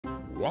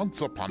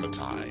Once upon a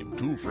time,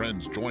 two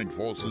friends joined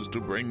forces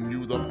to bring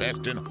you the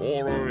best in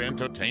horror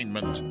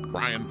entertainment.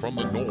 Brian from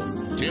the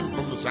north, Tim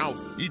from the south,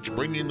 each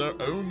bringing their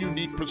own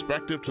unique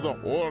perspective to the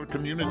horror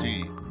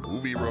community.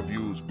 Movie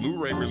reviews,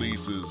 Blu-ray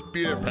releases,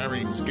 beer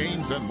pairings,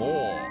 games, and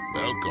more.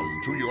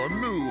 Welcome to your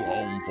new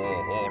home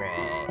for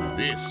horror.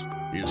 This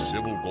is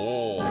Civil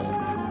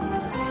Gore.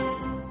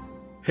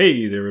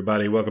 Hey there,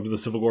 everybody. Welcome to the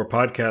Civil Gore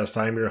Podcast.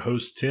 I'm your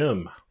host,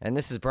 Tim. And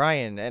this is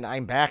Brian, and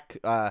I'm back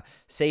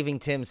saving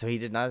Tim so he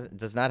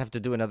does not have to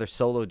do another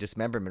solo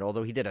dismemberment,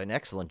 although he did an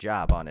excellent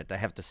job on it, I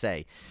have to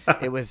say.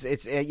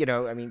 It's you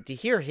know, I mean, to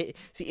hear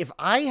see, if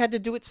I had to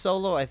do it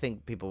solo, I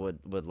think people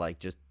would like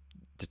just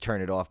to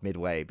turn it off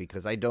midway,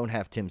 because I don't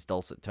have Tim's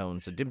dulcet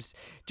tones. So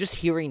just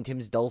hearing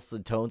Tim's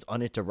dulcet tones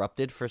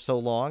uninterrupted for so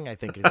long, I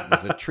think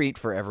was a treat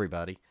for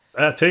everybody.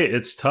 I tell you,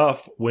 it's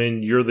tough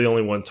when you're the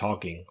only one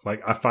talking.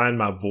 Like, I find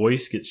my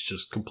voice gets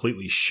just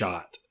completely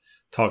shot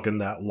talking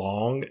that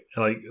long.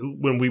 Like,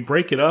 when we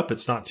break it up,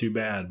 it's not too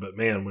bad. But,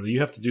 man, when you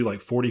have to do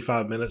like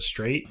 45 minutes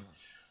straight,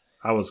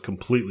 I was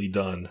completely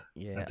done.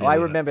 Yeah. I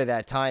remember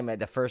that time at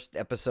the first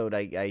episode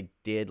I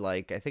did,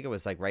 like, I think it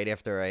was like right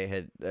after I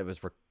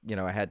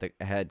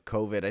had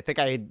COVID. I think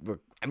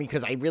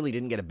because I really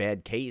didn't get a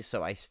bad case,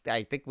 so I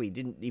think we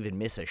didn't even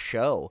miss a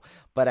show.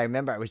 But I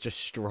remember I was just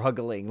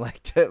struggling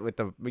with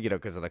the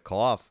because of the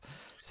cough.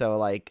 So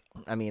like,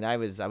 I mean, I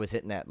was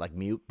hitting that like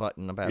mute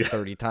button about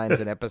 30 times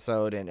an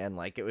episode, and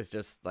like it was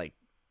just like,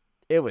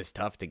 it was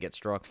tough to get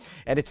strong.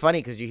 And it's funny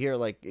because you hear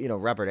like,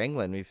 Robert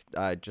Englund, we've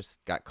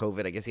just got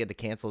COVID. I guess he had to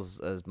cancel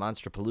his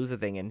Monsterpalooza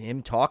thing, and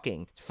him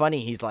talking. It's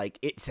funny. He's like,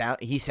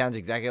 he sounds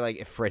exactly like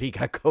if Freddie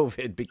got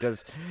COVID,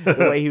 because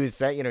the way he was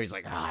saying, he's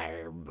like,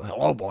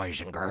 hello, boys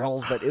and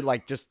girls. But it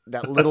like just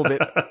that little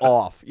bit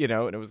off,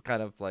 and it was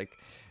kind of like,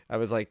 I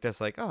was like,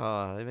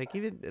 oh, like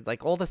even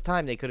like all this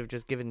time they could have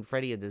just given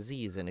Freddie a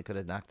disease and it could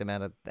have knocked him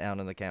down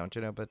on the couch,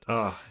 But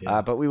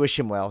but we wish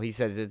him well. He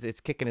says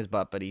it's kicking his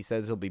butt, but he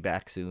says he'll be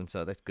back soon,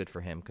 so that's good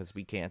for him, because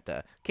we can't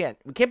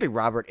be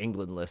Robert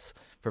Englundless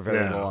for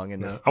very long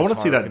in this. I want to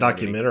see that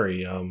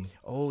community. Documentary.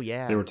 Oh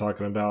yeah, they were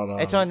talking about.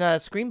 It's on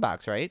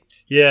Screenbox, right?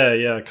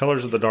 Yeah.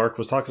 Colors of the Dark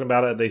was talking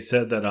about it. They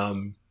said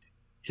that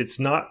it's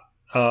not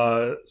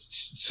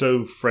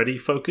so Freddie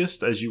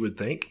focused as you would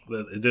think.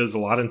 That it does a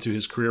lot into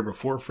his career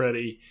before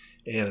Freddie,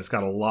 and it's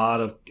got a lot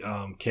of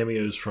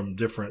cameos from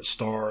different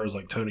stars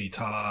like Tony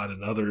Todd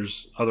and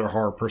other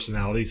horror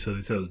personalities. So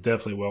they said it was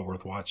definitely well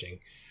worth watching.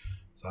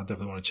 So I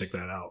definitely want to check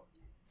that out.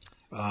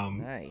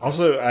 Nice.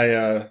 Also,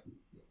 I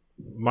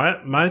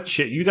my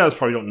chair. You guys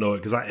probably don't know it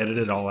because I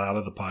edited it all out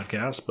of the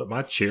podcast, but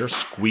my chair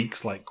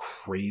squeaks like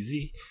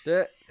crazy.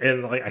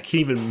 And like I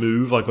can't even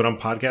move. Like when I'm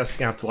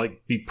podcasting, I have to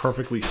like be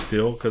perfectly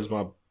still because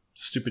my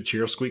stupid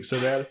chair squeaks so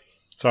bad.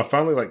 So I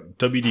finally like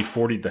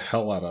WD-40'd the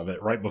hell out of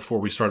it right before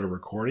we started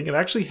recording. It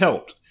actually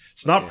helped.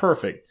 It's not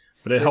perfect,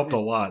 but it helped a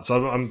lot.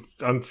 So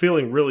I'm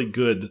feeling really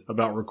good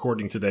about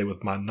recording today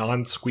with my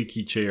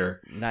non-squeaky chair.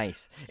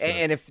 Nice. So.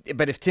 And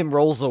if Tim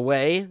rolls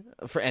away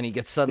and he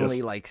gets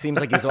suddenly like seems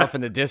like he's off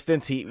in the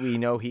distance, we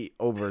know he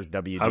over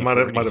WD-40. I might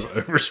have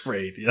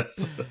oversprayed.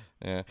 Yes.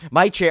 Yeah.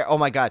 My chair. Oh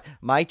my God.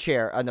 My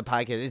chair on the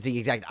podcast is the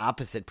exact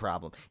opposite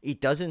problem. It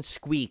doesn't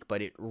squeak,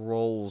 but it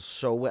rolls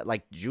so well.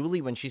 Like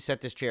Julie, when she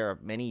set this chair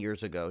up many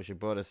years ago, she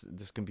brought us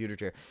this computer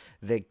chair.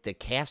 The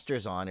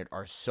casters on it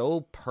are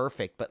so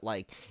perfect, but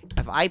like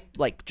if I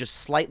like just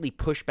slightly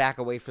push back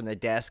away from the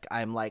desk,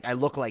 I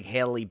look like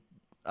Haley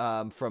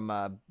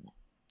from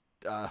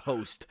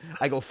Host.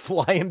 I go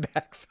flying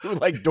back through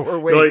like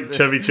doorways. You're like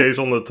Chevy Chase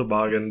on the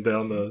toboggan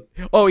down the.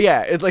 Oh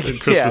yeah, it's like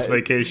Christmas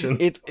Vacation.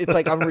 It's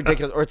like I'm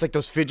ridiculous, or it's like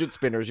those fidget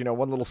spinners.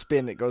 One little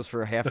spin it goes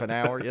for half an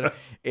hour.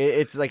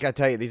 It's like, I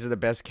tell you, these are the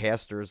best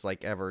casters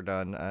like ever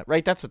done.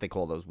 Right, that's what they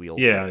call those wheels.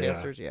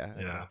 Casters.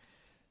 Yeah.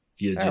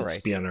 Fidget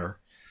spinner.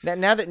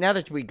 Now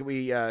that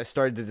we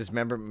started the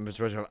dismemberment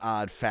of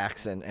odd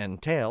facts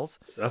and tales.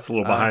 That's a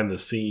little behind the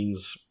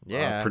scenes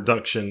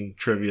production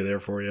trivia there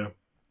for you.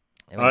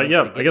 I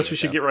guess we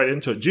should get right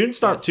into it.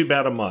 June's not too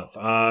bad a month.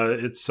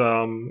 It's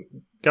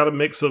got a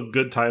mix of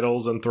good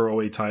titles and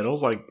throwaway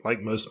titles,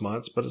 like most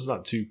months, but it's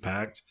not too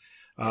packed.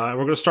 And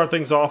we're going to start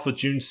things off with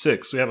June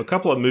 6th. We have a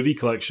couple of movie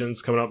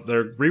collections coming up.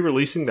 They're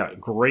re-releasing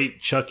that great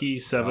Chucky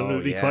 7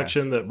 movie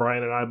collection that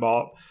Brian and I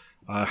bought.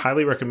 I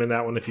highly recommend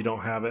that one if you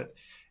don't have it.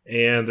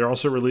 And they're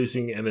also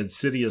releasing an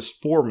Insidious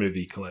 4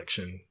 movie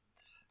collection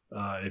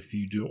if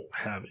you don't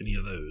have any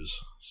of those.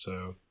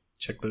 So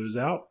check those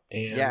out.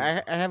 And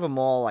I have them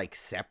all like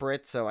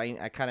separate, so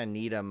I kind of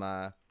need them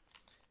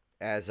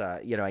as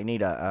I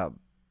need I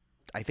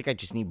think I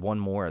just need one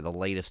more, the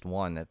latest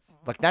one that's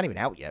like not even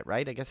out yet,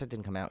 right? I guess it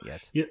didn't come out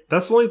yet. Yeah,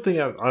 that's the only thing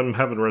I'm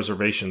having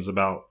reservations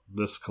about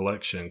this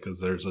collection,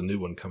 because there's a new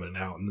one coming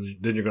out, and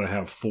then you're going to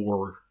have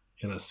 4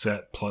 in a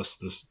set plus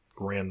this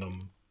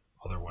random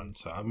other one.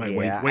 So I might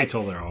wait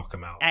till they all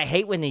come out. I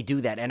hate when they do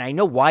that, and I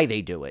know why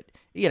they do it.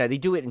 They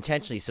do it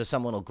intentionally so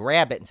someone will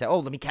grab it and say, "Oh,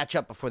 let me catch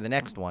up before the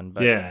next one."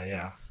 But,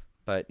 yeah.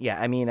 But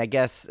yeah, I mean, I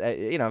guess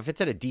if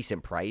it's at a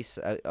decent price,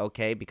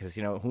 okay, because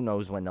who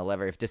knows when they'll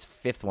ever. If this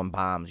fifth one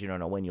bombs, you don't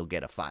know when you'll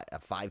get a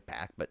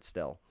 5-pack, but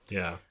still.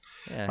 Yeah.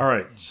 All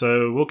right,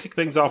 so we'll kick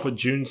things off with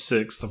June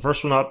 6th. The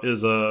first one up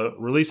is a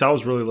release I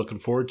was really looking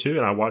forward to,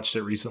 and I watched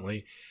it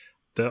recently.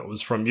 That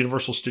was from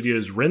Universal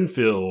Studios'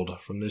 Renfield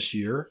from this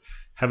year.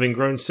 Having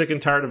grown sick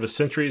and tired of his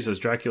centuries as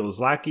Dracula's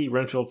lackey,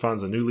 Renfield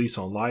finds a new lease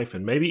on life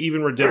and maybe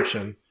even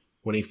redemption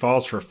when he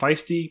falls for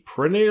feisty,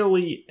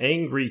 perennially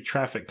angry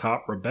traffic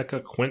cop Rebecca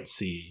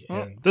Quincy.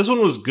 And this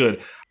one was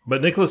good.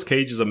 But Nicolas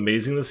Cage is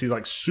amazing. He's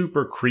like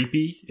super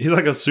creepy. He's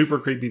like a super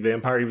creepy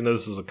vampire, even though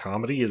this is a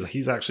comedy.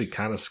 He's actually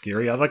kind of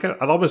scary.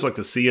 I'd almost like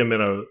to see him in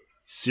a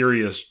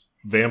serious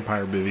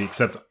vampire movie,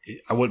 except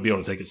I wouldn't be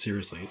able to take it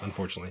seriously,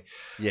 unfortunately.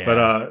 Yeah.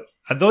 But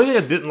the only thing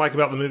I didn't like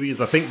about the movie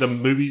is I think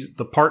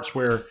the parts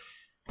where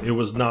it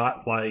was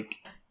not like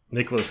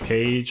Nicolas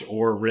Cage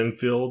or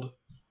Renfield,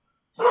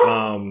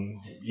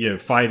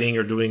 fighting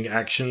or doing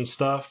action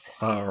stuff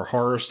or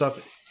horror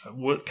stuff.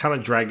 What kind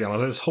of dragged down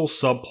this whole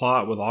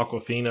subplot with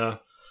Awkwafina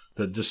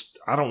that just,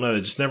 I don't know,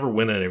 it just never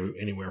went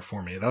anywhere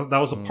for me. That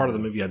was a part of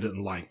the movie I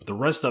didn't like, but the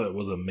rest of it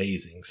was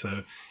amazing.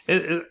 So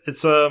it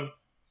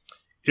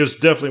was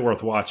definitely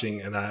worth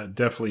watching, and I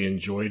definitely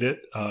enjoyed it.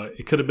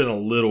 It could have been a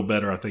little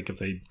better, I think, if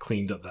they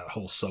cleaned up that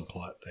whole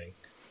subplot thing.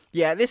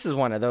 Yeah, this is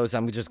one of those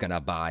I'm just going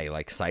to buy,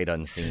 like, sight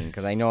unseen,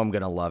 because I know I'm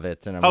going to love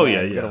it, and I'm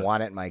going to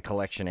want it in my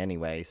collection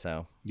anyway,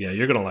 so. Yeah,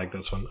 you're going to like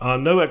this one.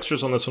 No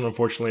extras on this one,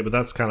 unfortunately, but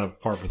that's kind of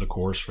par for the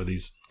course for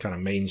these kind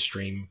of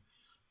mainstream,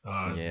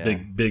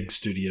 big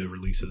studio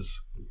releases.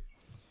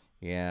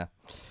 Yeah.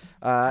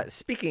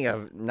 Speaking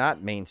of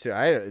not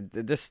mainstream,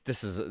 this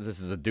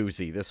is a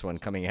doozy. This one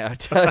coming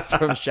out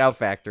from Shout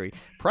Factory.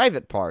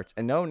 Private Parts,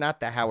 and no, not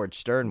the Howard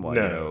Stern one.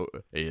 No.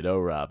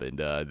 Robin.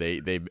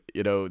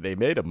 They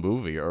made a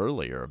movie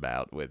earlier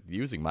with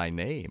using my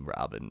name,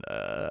 Robin.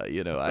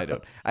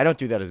 I don't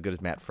do that as good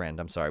as Matt Friend.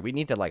 I'm sorry. We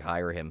need to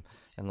hire him.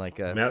 And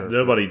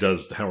nobody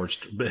does Howard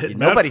Stern.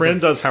 Matt Friend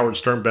does Howard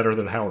Stern better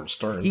than Howard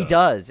Stern. He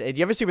does. Do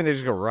you ever see when they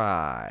just go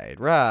right?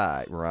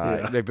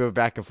 Yeah. They go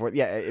back and forth.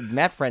 Yeah,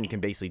 Matt Friend can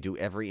basically do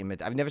every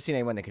imitation. I've never seen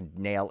anyone that can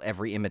nail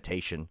every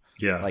imitation.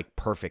 Yeah,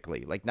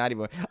 perfectly. Not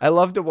even. I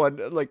love the one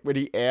when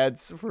he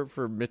adds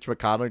for Mitch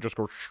McConnell, just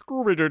go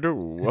Scooby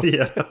Doo.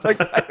 Yeah, I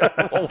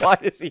don't know, why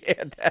does he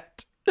add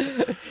that?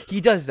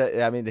 He does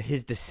that. I mean,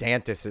 his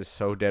DeSantis is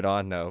so dead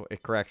on, though.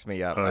 It cracks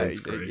me up. That's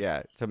great.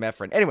 Yeah, so Matt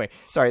Friend. Anyway,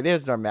 sorry,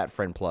 there's our Matt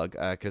Friend plug,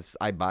 because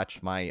I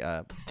botched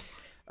my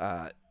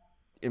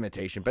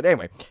imitation. But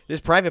anyway,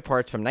 this Private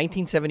Parts from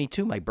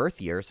 1972, my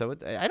birth year. So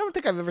I don't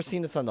think I've ever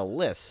seen this on the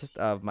list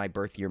of my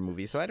birth year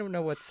movies. So I don't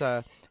know what's.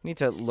 I need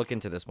to look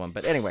into this one.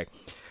 But anyway,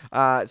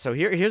 so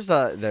here's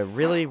the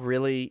really,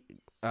 really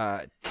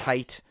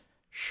tight,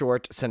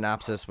 short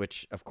synopsis,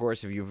 which, of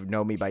course, if you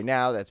know me by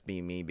now, that's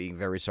me being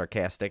very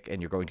sarcastic,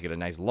 and you're going to get a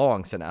nice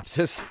long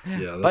synopsis.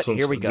 Yeah, this one's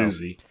here we go.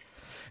 Doozy.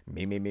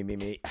 Me.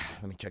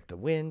 Let me check the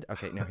wind.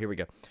 Okay, now here we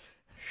go.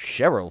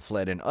 Cheryl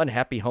fled an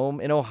unhappy home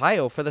in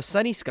Ohio for the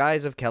sunny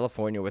skies of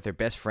California with her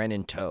best friend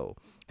in tow.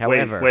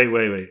 However,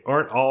 wait.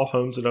 Aren't all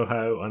homes in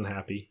Ohio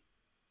unhappy?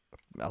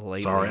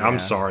 Lately, sorry, yeah. I'm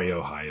sorry,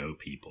 Ohio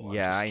people.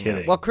 Yeah, I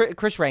know. Well,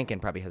 Chris Rankin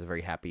probably has a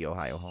very happy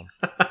Ohio home.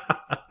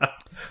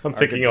 I'm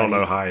picking on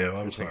Ohio.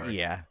 I'm sorry.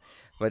 Yeah,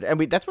 but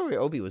that's where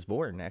Obi was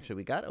born. Actually,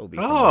 we got Obi.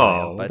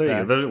 Oh, but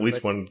there's at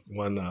least one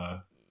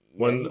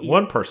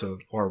person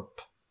or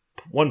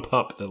one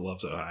pup that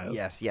loves Ohio.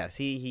 Yes.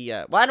 He.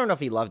 Well, I don't know if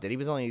he loved it. He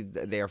was only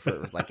there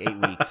for 8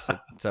 weeks.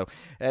 So,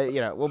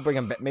 we'll bring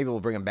him. Maybe we'll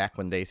bring him back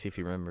one day, see if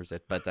he remembers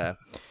it. But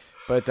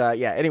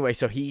yeah. Anyway,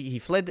 so he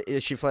fled.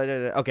 She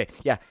fled. Okay.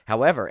 Yeah.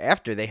 However,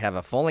 after they have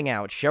a falling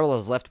out, Cheryl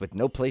is left with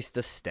no place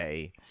to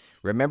stay.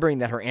 Remembering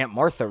that her Aunt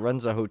Martha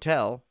runs a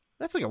hotel.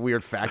 That's a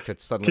weird fact to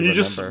suddenly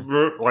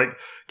remember.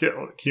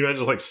 Can you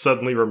imagine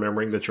suddenly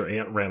remembering that your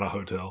aunt ran a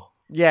hotel?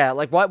 Yeah,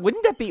 what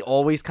wouldn't that be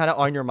always kind of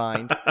on your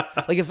mind?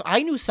 If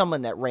I knew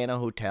someone that ran a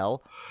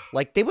hotel,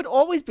 they would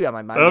always be on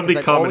my mind. That would be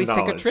common always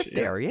knowledge. Take a trip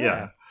there.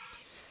 Yeah.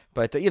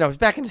 But, it was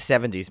back in the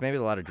 70s. Maybe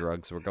a lot of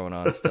drugs were going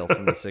on still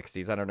from the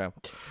 60s. I don't know.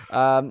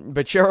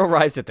 But Cheryl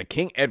arrives at the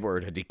King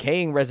Edward, a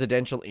decaying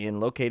residential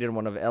inn located in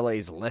one of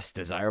L.A.'s less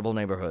desirable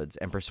neighborhoods,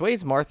 and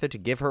persuades Martha to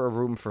give her a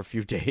room for a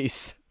few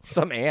days.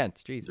 Some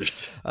ants, Jesus.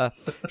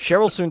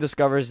 Cheryl soon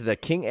discovers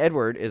that King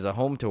Edward is a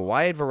home to a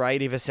wide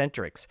variety of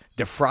eccentrics,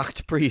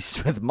 defrocked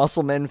priests with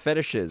muscle men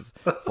fetishes,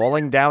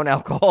 falling down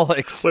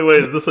alcoholics.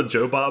 Wait, is this a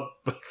Joe Bob?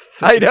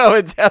 I know,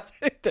 it's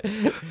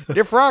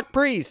defrocked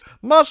priests,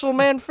 muscle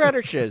men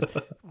fetishes,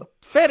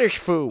 fetish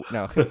foo.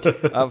 No,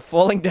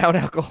 falling down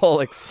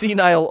alcoholics,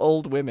 senile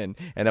old women,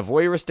 and a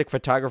voyeuristic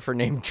photographer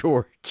named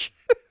George.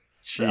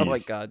 Oh my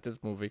God, this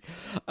movie.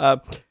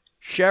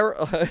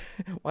 Cheryl,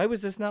 why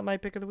was this not my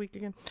pick of the week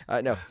again?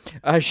 No.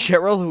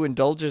 Cheryl, who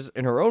indulges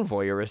in her own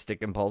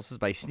voyeuristic impulses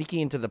by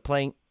sneaking into the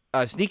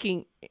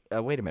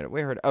wait a minute,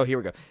 where? Oh, here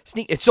we go.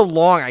 It's so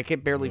long, I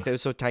can barely fit.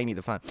 It's so tiny,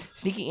 the font.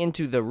 Sneaking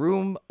into the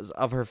room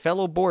of her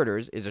fellow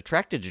boarders, is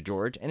attracted to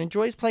George and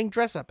enjoys playing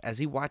dress-up as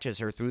he watches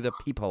her through the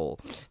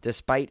peephole,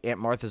 despite Aunt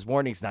Martha's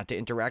warnings not to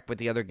interact with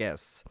the other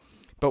guests.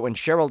 But when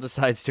Cheryl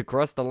decides to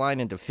cross the line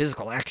into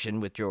physical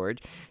action with George,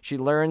 she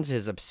learns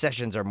his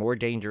obsessions are more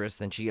dangerous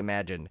than she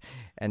imagined,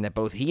 and that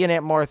both he and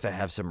Aunt Martha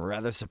have some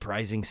rather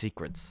surprising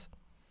secrets.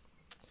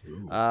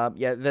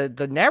 Yeah,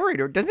 the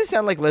narrator, doesn't it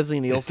sound like Leslie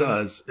Nielsen? It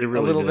does. It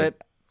really a little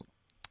bit.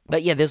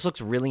 But yeah, this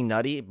looks really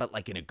nutty, but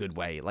like in a good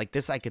way. Like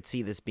this, I could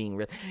see this being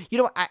real. You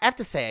know, I have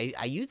to say,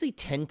 I usually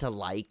tend to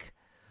like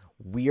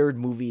weird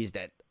movies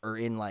that are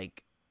in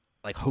like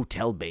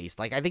hotel based.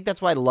 Like I think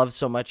that's why I love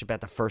so much about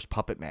the first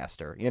Puppet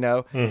Master. You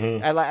know,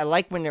 I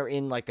like when they're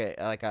in like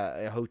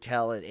a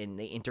hotel and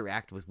they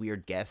interact with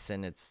weird guests,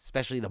 and it's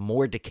especially the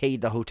more decayed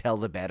the hotel,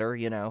 the better.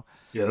 You know.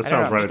 Yeah, that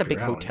sounds right. I'm just a big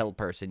hotel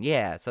person.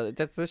 Yeah, so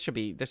this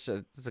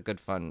is a good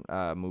fun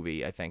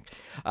movie. I think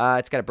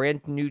it's got a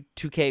brand new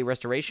 2K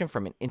restoration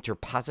from an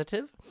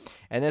Interpositive,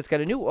 and then it's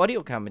got a new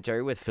audio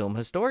commentary with film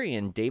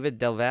historian David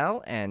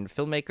Delval and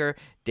filmmaker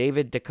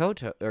David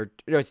Dicoto,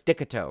 it's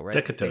Dicoto, right?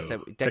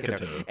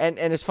 Dicoto.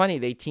 And it's funny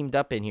they teamed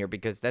up in here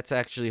because that's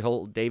actually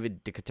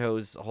David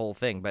Dicoto's whole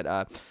thing. But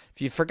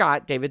if you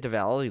forgot, David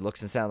Delval, he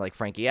looks and sounds like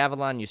Frankie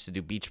Avalon, used to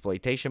do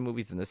beachploitation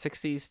movies in the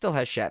 60s, still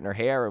has Shatner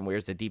hair and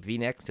wears a deep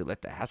V-neck to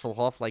let the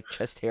Hasselhoff-like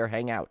chest hair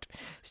hang out.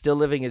 Still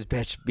living his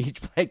best beach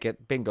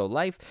blanket bingo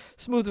life,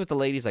 smooth with the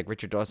ladies like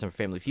Richard Dawson from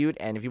Family Feud.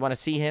 And if you want to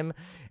see him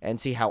and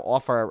see how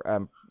off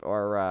our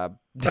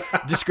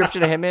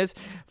description of him is,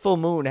 Full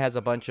Moon has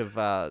a bunch of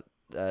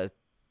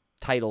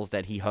titles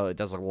that he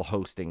does a little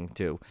hosting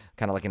too,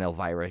 kind of like an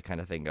Elvira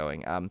kind of thing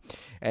going.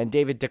 And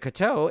David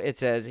Dicoto, it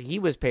says he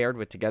was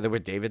paired together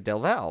with David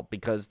Delval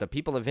because the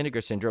people of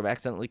Vinegar Syndrome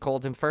accidentally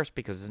called him first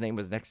because his name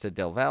was next to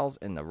Delval's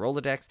in the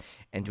Rolodex,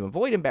 and to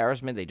avoid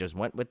embarrassment, they just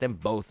went with them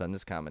both on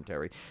this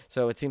commentary.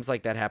 So it seems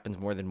like that happens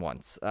more than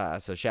once.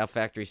 So Shout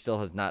Factory still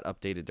has not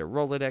updated their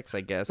Rolodex,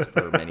 I guess,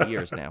 for many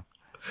years now.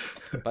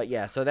 But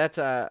yeah, so that's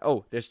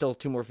there's still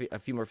a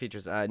few more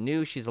features.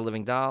 New She's a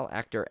Living Doll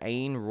actor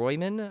Ayn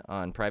Royman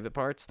on Private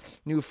Parts.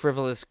 New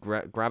Frivolous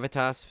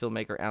Gravitas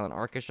filmmaker Alan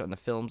Arkish on the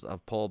films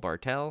of Paul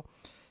Bartel.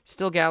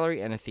 Still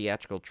gallery and a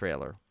theatrical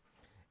trailer.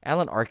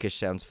 Alan Arkish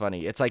sounds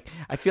funny. It's like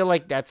I feel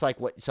like that's like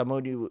what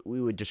someone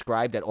we would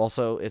describe that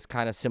also is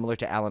kind of similar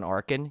to Alan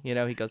Arkin. You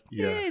know, he goes,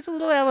 yeah, it's a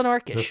little Alan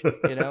Arkish.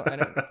 You know,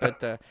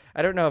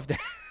 I don't know if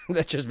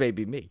that just may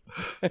be me.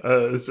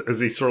 Is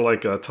he sort of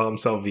like Tom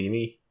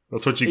Salvini?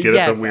 That's what you get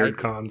at the weird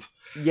cons.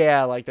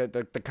 Yeah, like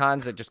the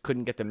cons that just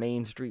couldn't get the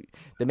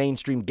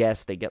mainstream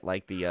guests. They get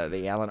like the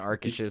Alan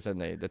Arkishes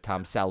and the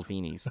Tom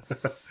Salvinis.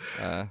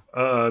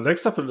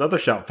 Next up, another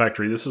Shout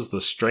Factory. This is The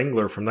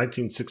Strangler from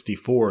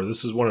 1964.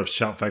 This is one of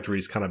Shout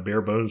Factory's kind of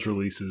bare bones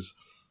releases.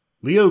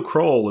 Leo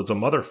Kroll is a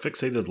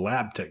mother-fixated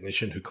lab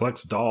technician who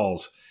collects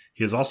dolls.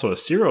 He is also a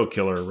serial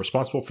killer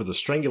responsible for the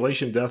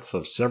strangulation deaths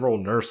of several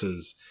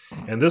nurses.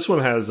 And this one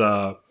has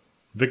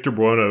Victor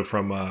Buono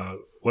from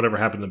Whatever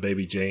Happened to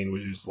Baby Jane,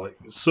 which is like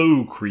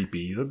so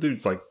creepy. The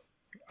dude's like,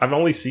 I've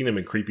only seen him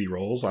in creepy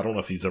roles. I don't know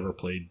if he's ever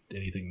played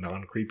anything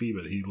non-creepy,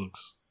 but he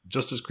looks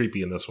just as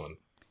creepy in this one.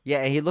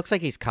 Yeah, he looks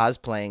like he's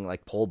cosplaying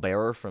like Paul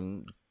Bearer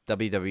from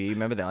WWE.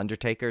 Remember the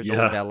Undertaker's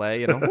old ballet?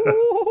 You know,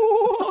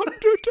 ooh,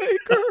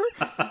 Undertaker,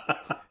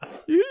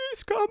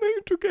 he's coming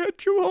to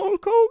get you,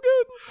 Hulk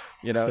Hogan.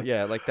 You know,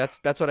 yeah, like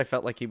that's what I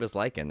felt like he was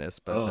like in this.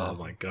 But oh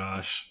my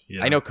gosh,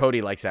 yeah. I know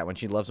Cody likes that one.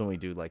 She loves when we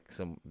do like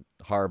some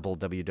horrible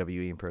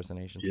WWE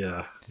impersonations.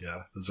 Yeah,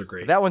 those are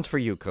great. So that one's for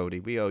you, Cody.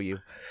 We owe you.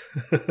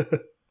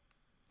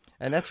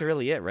 And that's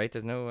really it, right?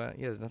 There's no,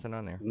 there's nothing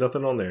on there.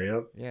 Nothing on there,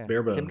 yep. Yeah.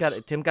 Bare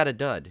bones. Tim got a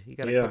dud. He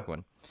got a quick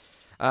one.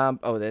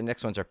 The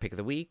next one's our pick of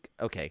the week.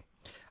 Okay.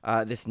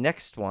 This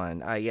next one,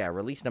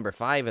 release number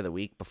 5 of the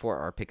week before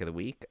our pick of the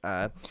week,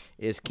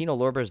 is Kino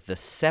Lorber's The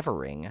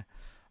Severing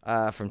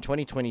from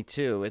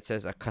 2022. It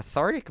says a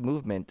cathartic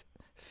movement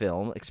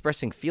film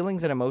expressing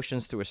feelings and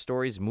emotions through a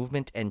story's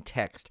movement and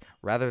text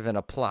rather than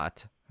a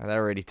plot. That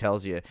already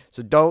tells you.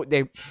 So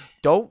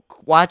don't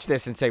watch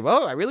this and say,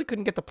 well, I really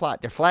couldn't get the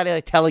plot. They're flat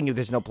out telling you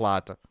there's no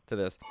plot to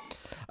this.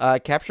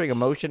 Capturing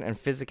emotion and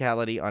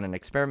physicality on an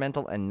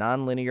experimental and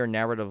non-linear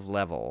narrative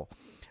level.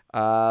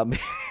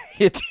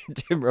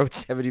 Tim wrote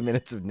 70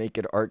 minutes of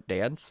naked art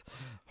dance.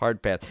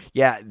 Hard pass.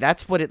 Yeah,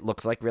 that's what it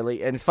looks like,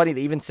 really. And it's funny,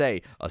 they even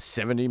say a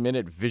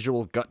 70-minute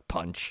visual gut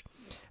punch.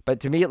 But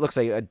to me, it looks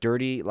like a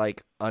dirty,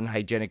 like,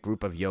 unhygienic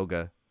group of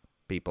yoga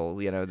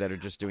people, you know, that are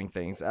just doing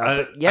things.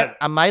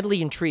 I'm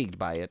mildly intrigued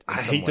by it.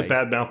 I hate to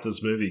badmouth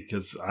this movie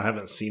because I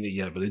haven't seen it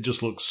yet, but it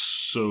just looks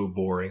so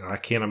boring. I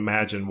can't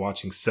imagine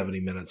watching 70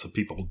 minutes of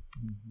people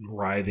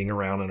writhing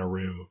around in a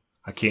room.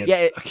 I can't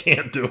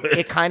do it.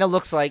 It kind of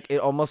looks like,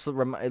 it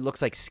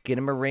looks like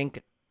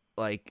Skinamarink,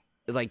 like,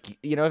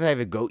 you know, if they have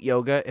a goat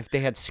yoga, if they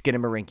had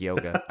Skinamarink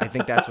yoga, I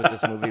think that's what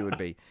this movie would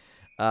be.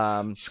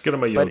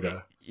 Skinema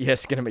yoga.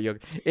 Yes, Skinema yoga.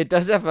 It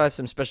does have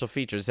some special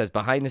features. It says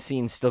behind the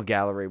scenes still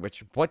gallery,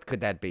 which what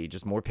could that be?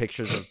 Just more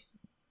pictures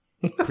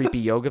of creepy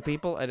yoga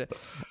people.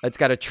 It's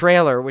got a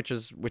trailer, which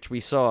we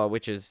saw,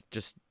 which is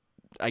just,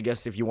 I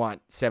guess, if you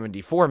want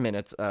 74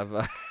 minutes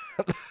of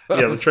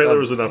Yeah, the trailer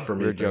was enough for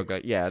me.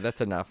 Yeah,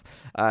 that's enough.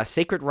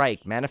 Sacred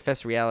Reich,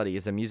 Manifest Reality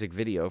is a music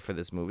video for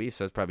this movie,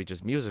 so it's probably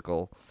just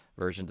musical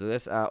version to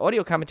this.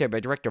 Audio commentary by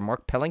director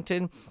Mark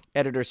Pellington,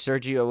 editor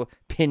Sergio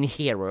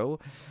Pinheiro,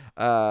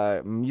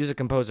 music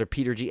composer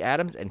Peter G.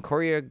 Adams, and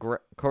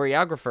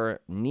choreographer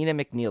Nina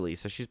McNeely.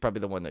 So she's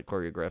probably the one that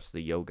choreographs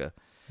the yoga.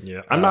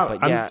 Yeah, I'm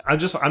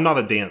not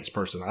a dance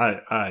person.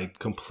 I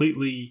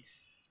completely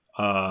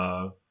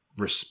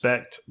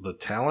respect the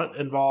talent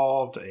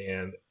involved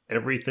and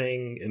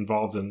everything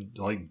involved in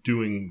like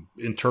doing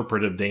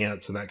interpretive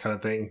dance and that kind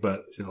of thing,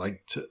 but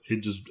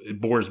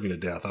it bores me to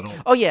death. I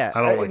don't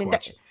like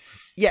watching.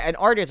 Yeah, and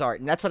art is art,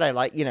 and that's what I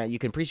like. You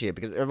can appreciate it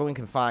because everyone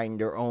can find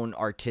their own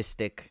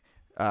artistic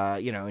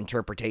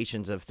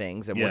interpretations of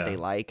things and what they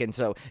like. And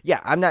so, yeah,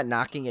 I'm not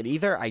knocking it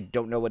either. I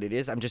don't know what it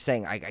is. I'm just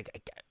saying I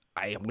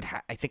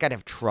think I'd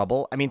have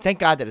trouble. I mean, thank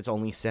God that it's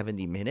only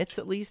 70 minutes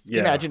at least. Can you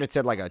imagine it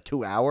said like a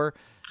 2-hour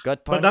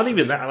gut punch? But not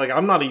even that. Like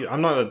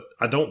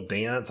I don't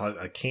dance.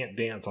 I can't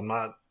dance. I'm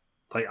not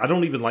like, I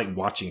don't even like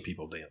watching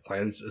people dance.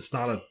 Like it's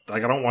not I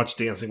don't watch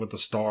Dancing with the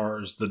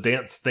Stars. The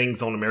dance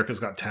things on America's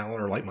Got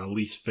Talent are like my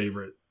least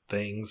favorite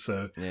things.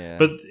 So,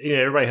 but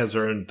everybody has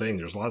their own thing.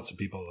 There's lots of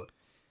people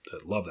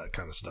that love that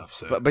kind of stuff.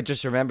 So, but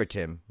just remember,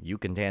 Tim, you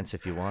can dance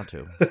if you want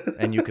to,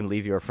 and you can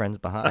leave your friends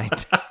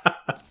behind.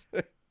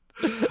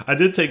 I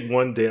did take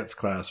one dance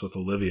class with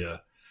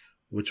Olivia,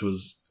 which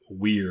was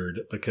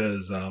weird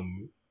because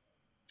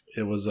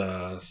it was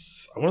I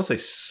want to say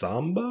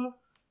samba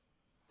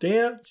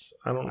dance.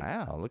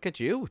 Wow, look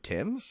at you,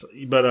 Tim.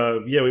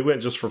 But we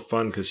went just for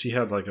fun because she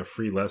had like a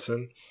free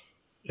lesson,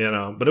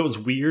 but it was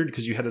weird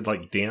because you had to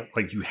like dance,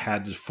 like you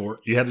had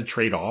to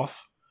trade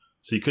off.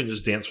 So you couldn't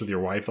just dance with your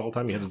wife the whole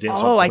time. You had to dance.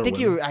 Oh, I think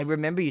I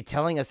remember you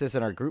telling us this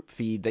in our group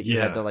feed that you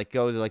had to like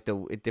go to like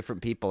the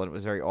different people, and it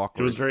was very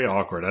awkward. It was very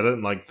awkward. I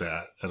didn't like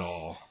that at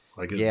all.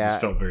 Like it just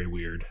felt very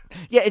weird.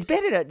 Yeah, it's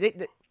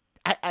bad.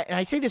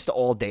 I say this to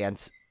all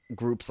dance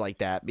groups like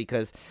that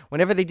because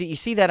whenever they do, you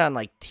see that on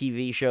like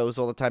TV shows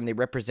all the time. They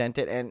represent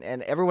it,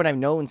 and everyone I've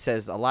known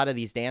says a lot of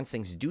these dance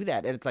things do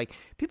that. And it's like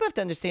people have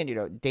to understand,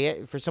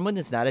 for someone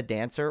that's not a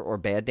dancer or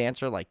bad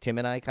dancer like Tim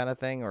and I kind of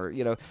thing, or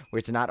where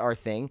it's not our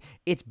thing,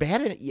 it's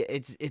bad.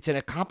 It's an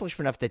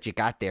accomplishment enough that you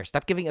got there.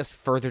 Stop giving us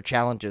further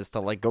challenges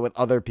to like go with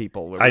other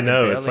people. I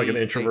know it's like an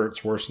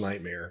introvert's worst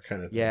nightmare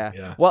kind of thing.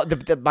 Yeah. Well,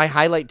 my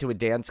highlight to a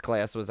dance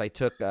class was I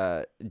took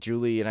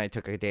Julie and I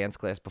took a dance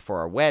class before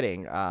our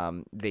wedding.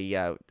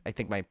 I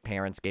think my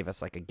parents gave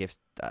us like a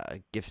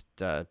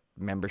gift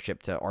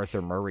membership to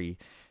Arthur Murray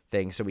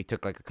thing. So we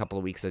took like a couple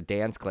of weeks of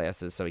dance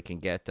classes so we can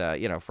get,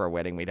 for a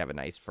wedding, we'd have a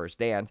nice first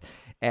dance.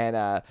 And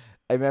I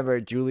remember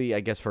Julie, I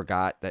guess,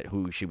 forgot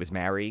who she was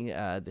marrying,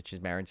 that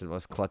she's married to the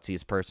most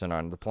klutziest person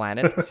on the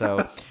planet.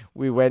 So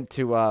we went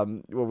to,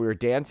 when we were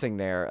dancing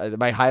there,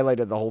 my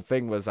highlight of the whole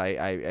thing was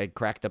I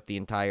cracked up the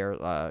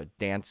entire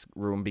dance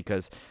room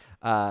because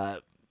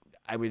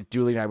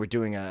Julie and I were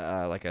doing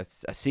a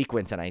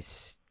sequence, and I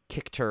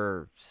kicked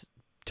her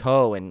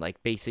toe, and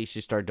like basically she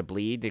started to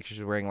bleed. She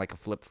was wearing like a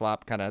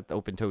flip-flop kind of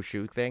open toe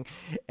shoe thing,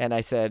 and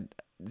I said,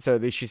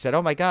 she said,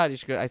 "Oh my God!"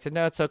 I said,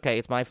 "No, it's okay.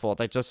 It's my fault.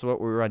 I just we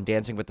were on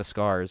Dancing with the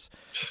Scars."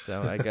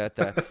 So I got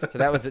so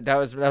that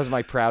was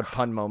my proud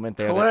pun moment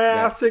there.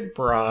 Classic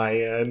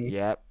Brian.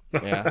 Yep.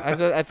 Yeah,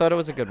 I thought it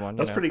was a good one.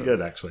 That's pretty good,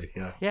 actually.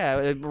 Yeah.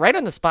 Yeah, right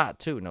on the spot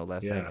too, no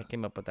less. I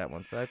came up with that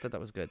one, so I thought that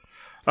was good.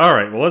 All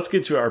right, well, let's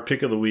get to our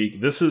pick of the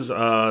week. This is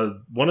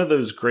one of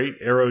those great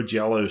Aero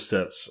Giallo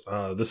sets.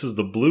 This is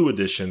the blue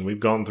edition. We've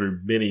gone through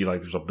many,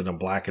 like there's been a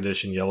black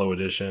edition, yellow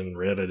edition,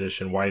 red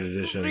edition, white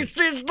edition. This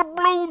is the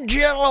blue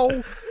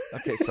Giallo.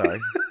 Okay, sorry.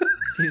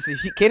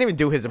 He can't even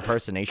do his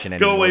impersonation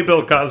anymore. Go away,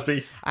 Bill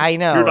Cosby. I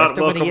know. You're not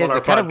welcome on our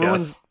it kind podcast. of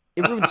ruins.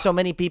 It ruins so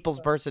many people's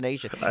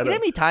impersonation. You know how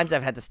many times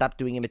I've had to stop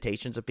doing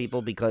imitations of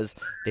people because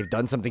they've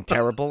done something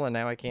terrible, and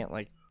now I can't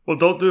like. Well,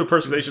 don't do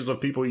impersonations of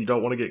people you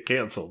don't want to get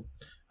canceled.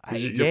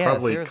 You're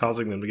probably seriously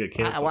causing them to get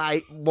canceled.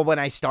 Well, when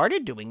I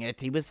started doing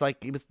it, he was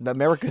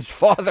America's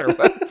father.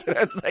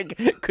 It's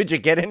like, could you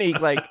get any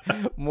like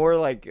more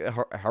like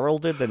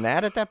heralded than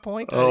that at that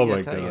point? Oh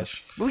my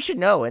gosh! But we should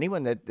know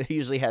anyone that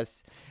usually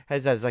has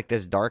like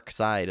this dark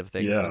side of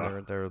things. Yeah.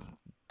 When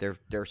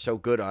they're so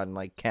good on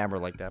like camera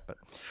like that. But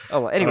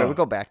anyway, we'll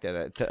go back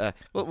to that.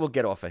 We'll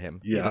get off of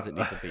him. Yeah. He doesn't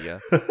need to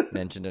be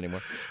mentioned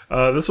anymore.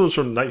 This one's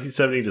from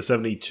 1970 to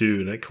 72,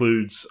 and it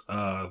includes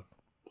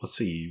let's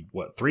see,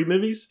 3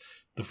 movies?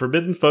 The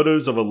Forbidden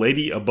Photos of a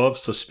Lady Above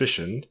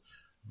Suspicion,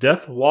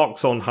 Death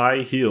Walks on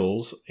High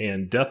Heels,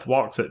 and Death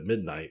Walks at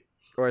Midnight.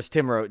 Or as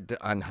Tim wrote,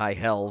 on High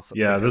Hells.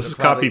 Yeah, this is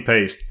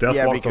copy-paste. Death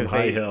Walks on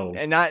High Hells.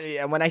 And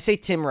when I say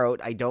Tim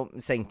wrote,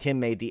 I'm saying Tim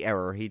made the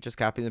error. He just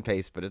copies and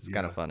pastes, but it's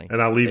kind of funny.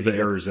 And I leave the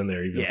errors in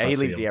there. Even if he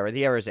leaves the error.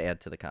 The errors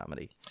add to the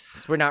comedy.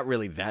 Because we're not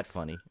really that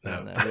funny.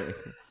 No.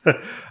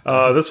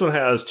 This one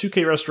has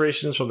 2K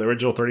restorations from the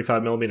original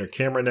 35mm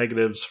camera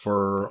negatives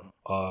for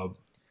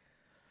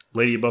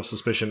Lady Above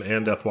Suspicion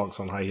and Death Walks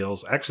on High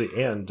Heels.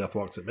 Actually, and Death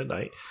Walks at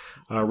Midnight.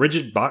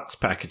 Rigid box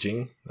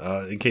packaging.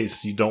 In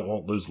case you don't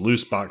want those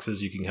loose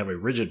boxes, you can have a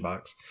rigid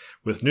box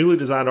with newly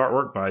designed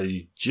artwork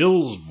by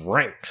Gilles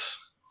Vranckx.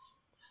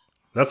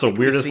 That's the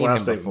weirdest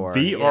last name.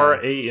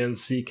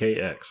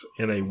 Vranckx.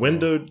 In a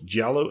windowed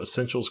Giallo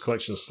Essentials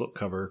Collection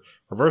slipcover.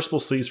 Reversible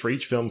sleeves for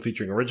each film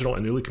featuring original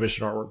and newly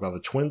commissioned artwork by the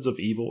Twins of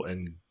Evil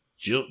and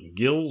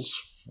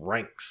Gilles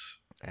Vranckx.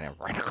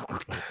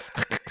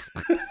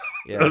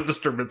 Yeah.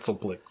 Mr.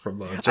 Mitzelplick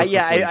from Justice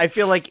League. I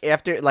feel like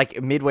after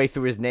midway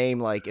through his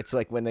name, it's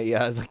like when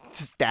they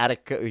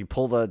static, you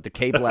pull the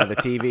cable out of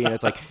the TV and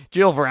it's like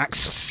Jill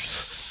Vranckx.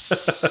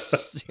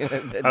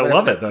 I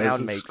love it though.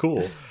 It's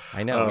cool.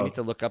 I know. We need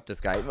to look up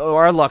this guy. Oh,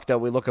 our luck though,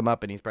 we look him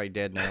up and he's probably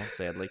dead now,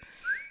 sadly.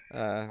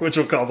 Which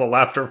will cause a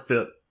laughter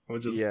fit.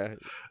 Which is,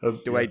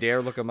 do I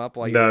dare look him up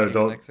while you're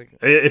don't? The next thing?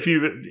 If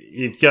you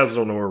guys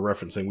don't know what we're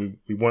referencing,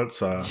 we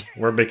once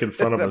we're making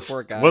fun of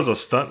a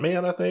stunt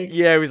man, I think.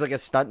 Yeah, he was like a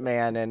stunt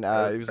man, and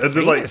he was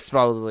famous,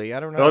 supposedly. I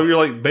don't know. Oh, you're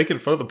like making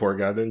fun of the poor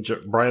guy. Then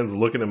Brian's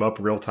looking him up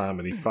real time,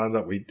 and he finds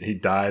out he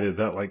died, and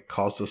that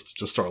caused us to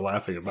just start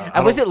laughing about it.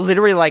 And was it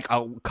literally like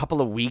a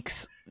couple of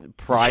weeks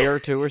prior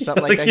to or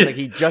something like that? Like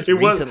he just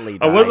recently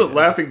died. I wasn't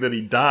laughing that he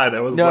died.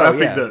 I was laughing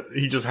that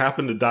he just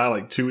happened to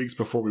die 2 weeks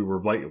before we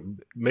were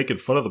making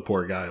fun of the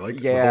poor guy.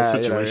 The whole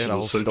situation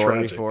was so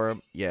tragic for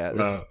him. Yeah,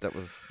 that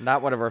was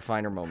not one of our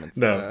finer moments.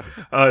 No.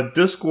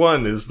 Disc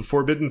 1 is The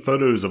Forbidden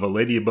Photos of a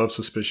Lady Above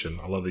Suspicion.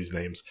 I love these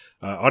names.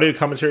 Audio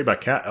commentary by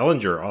Kat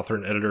Ellinger, author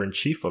and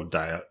editor-in-chief of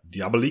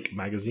Diabolique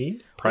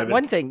magazine.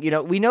 One thing,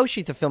 we know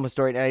she's a film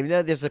historian, and I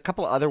know there's a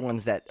couple of other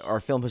ones that are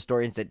film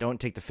historians that don't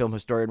take the film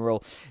historian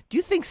role. Do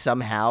you think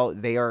somehow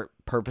they are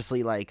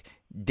purposely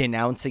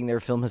denouncing their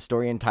film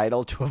historian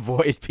title to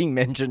avoid being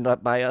mentioned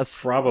by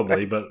us?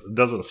 Probably, but it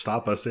doesn't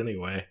stop us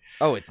anyway.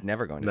 Oh, it's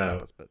never going to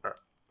stop us.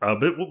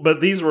 But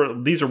these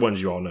are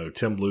ones you all know.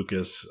 Tim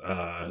Lucas,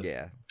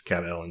 Kat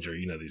Ellinger,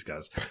 you know these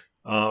guys.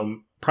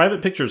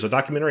 Private Pictures, a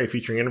documentary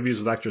featuring interviews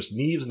with actress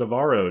Nieves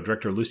Navarro,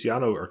 director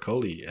Luciano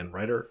Ercoli, and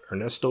writer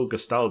Ernesto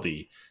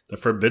Gastaldi. The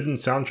Forbidden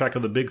Soundtrack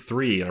of the Big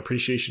Three, an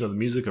appreciation of the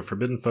music of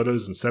forbidden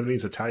photos in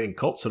 70s Italian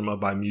cult cinema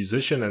by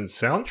musician and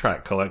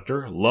soundtrack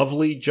collector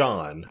Lovely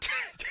John.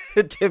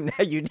 Tim,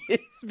 now you need,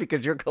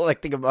 because you're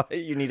collecting them,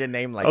 you need a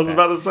name like that. I was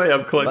about to say,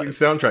 I'm collecting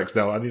soundtracks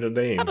now. I need a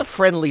name. I'm a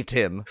Friendly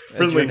Tim.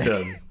 Friendly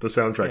Tim, the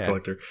soundtrack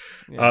collector.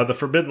 Yeah. The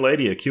Forbidden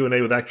Lady, a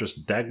Q&A with actress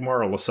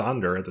Dagmar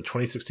Lysander at the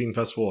 2016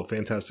 Festival of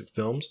Fantastic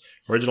Films,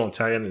 original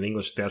Italian and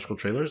English theatrical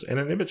trailers, and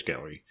an image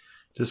gallery.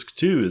 Disc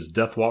 2 is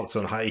Death Walks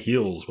on High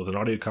Heels with an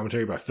audio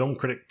commentary by film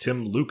critic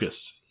Tim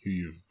Lucas, who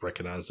you've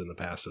recognized in the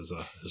past as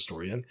a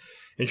historian.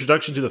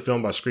 Introduction to the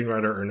film by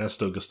screenwriter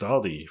Ernesto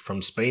Gastaldi.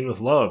 From Spain with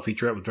Love,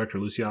 featurette with director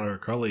Luciano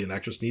Ercoli and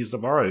actress Nieves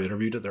Navarro,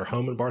 interviewed at their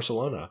home in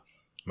Barcelona.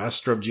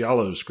 Master of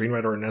Giallo,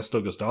 screenwriter Ernesto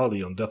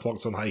Gastaldi on Death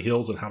Walks on High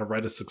Heels and how to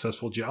write a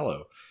successful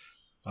Giallo.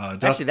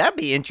 Actually, that'd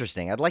be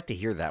interesting. I'd like to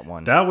hear that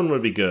one. That one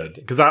would be good,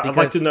 because I'd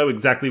like to know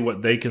exactly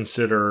what they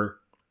consider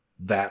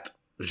that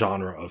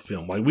genre of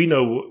film. We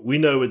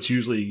know it's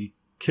usually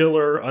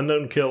killer,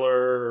 unknown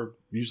killer,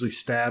 usually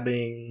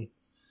stabbing.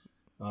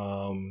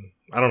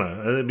 I don't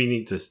know. It'd be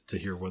neat to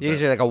hear what.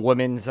 Usually, a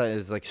woman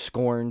is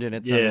scorned and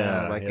it's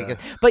yeah.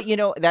 But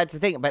that's the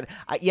thing. But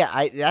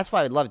that's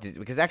why I'd love to,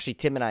 because actually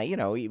Tim and I,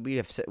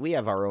 we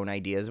have our own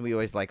ideas, and we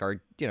always like our,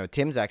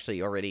 Tim's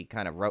actually already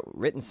kind of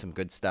written some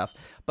good stuff.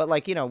 But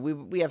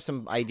we have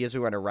some ideas we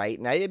want to write,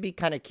 and I'd be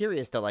kind of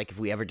curious to if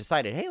we ever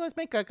decided, hey, let's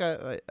make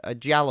a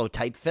giallo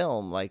type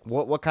film,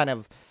 what kind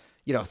of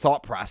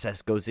thought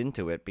process goes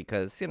into it,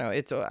 because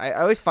it's I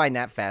always find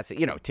that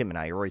fascinating. Tim and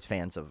I are always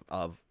fans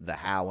of the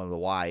how and the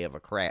why of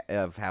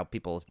of how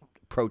people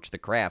approach the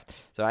craft.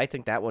 So I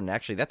think that one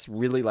that's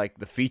really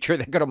the feature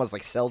that could almost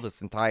sell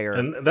this entire.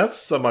 And that's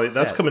somebody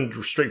that's coming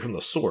straight from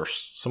the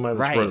source. Somebody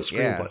that's wrote a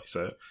screenplay. Yeah.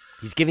 So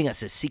he's giving us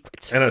his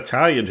secrets. An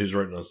Italian who's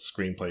written a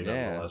screenplay,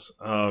 nonetheless.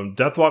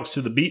 Death Walks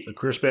to the Beat, a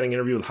career-spanning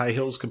interview with High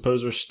Heels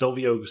composer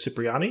Stelvio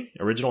Cipriani,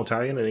 original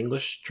Italian and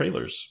English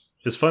trailers.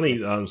 It's funny,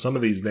 some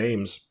of these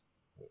names.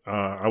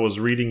 I was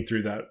reading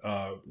through that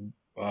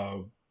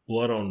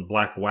Blood on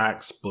Black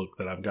Wax book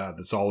that I've got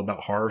that's all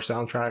about horror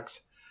soundtracks.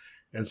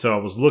 And so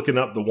I was looking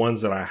up the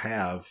ones that I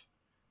have,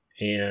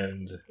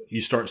 and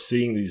you start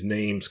seeing these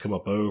names come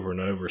up over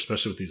and over,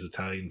 especially with these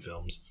Italian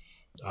films.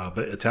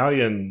 But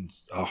Italian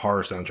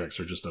horror soundtracks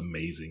are just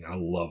amazing. I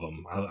love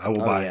them. I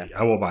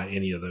will buy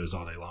any of those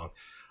all day long.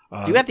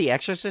 Do you have The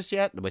Exorcist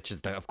yet? Which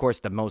is, of course,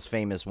 the most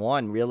famous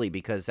one, really,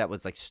 because that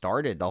was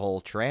started the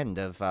whole trend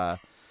of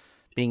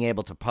being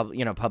able to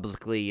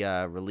publicly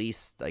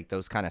release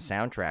those kind of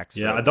soundtracks.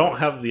 Yeah, I don't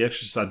have The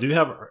Exorcist. I do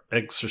have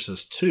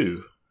Exorcist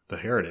 2, The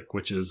Heretic,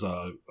 which is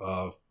a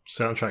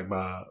soundtrack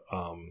by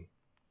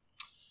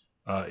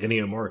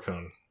Ennio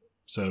Morricone.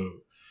 So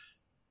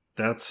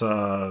that's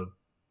a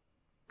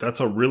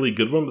really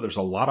good one, but there's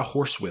a lot of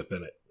horsewhip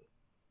in it.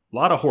 A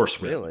lot of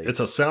horsewhip. Really? It's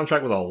a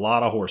soundtrack with a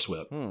lot of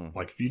horsewhip.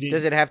 If you need,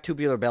 does it have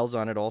Tubular Bells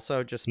on it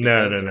also? Just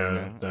no.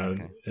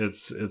 Okay.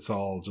 It's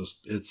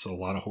a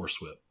lot of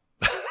horsewhip.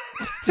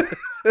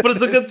 But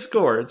it's a good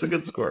score. It's a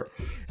good score.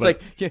 It's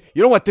like, you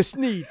know what this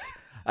needs?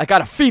 I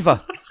got a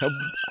fever.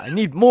 I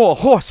need more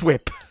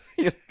horsewhip.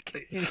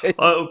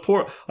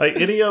 Poor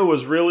Ennio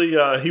was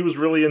really he was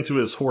really into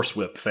his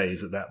horsewhip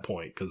phase at that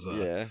point because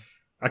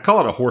I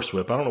call it a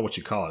horsewhip. I don't know what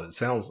you call it.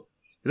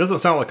 It doesn't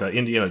sound like an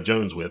Indiana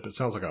Jones whip. It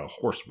sounds like a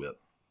horsewhip.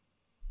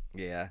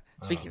 Yeah.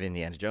 Speaking of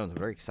Indiana Jones, I'm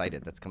very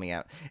excited that's coming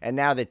out. And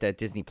now that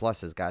Disney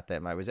Plus has got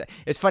them,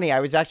 it's funny. I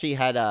was actually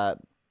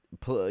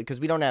because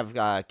we don't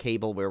have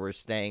cable where we're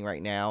staying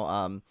right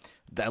now.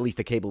 At least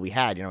the cable we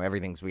had,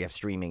 we have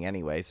streaming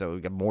anyway, so we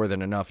got more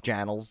than enough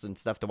channels and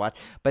stuff to watch.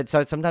 But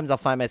so sometimes I'll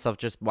find myself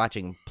just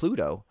watching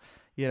Pluto,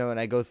 and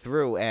I go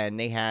through and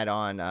they had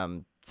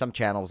on some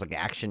channels, like the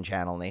Action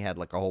Channel, and they had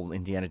like a whole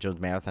Indiana Jones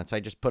marathon. So I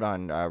just put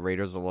on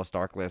Raiders of the Lost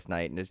Ark last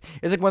night, and it's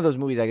like one of those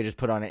movies I could just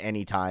put on at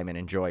any time and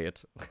enjoy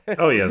it.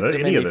 Oh yeah, so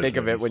it made me think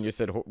of it when you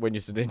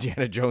said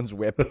Indiana Jones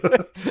whip.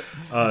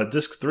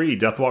 Disc 3,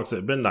 Death Walks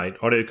at Midnight.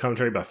 Audio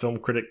commentary by film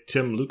critic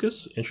Tim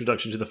Lucas.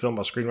 Introduction to the film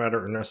by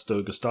screenwriter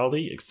Ernesto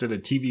Gastaldi.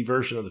 Extended TV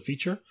version of the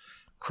feature.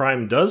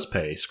 Crime Does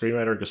Pay.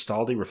 Screenwriter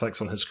Gastaldi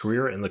reflects on his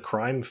career in the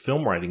crime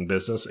film writing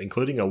business,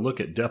 including a look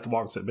at Death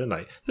Walks at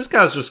Midnight. This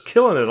guy's just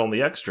killing it on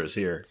the extras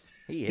here.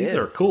 These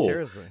are cool.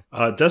 Seriously.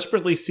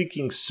 Desperately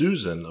Seeking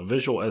Susan, a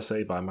visual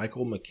essay by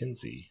Michael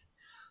McKenzie.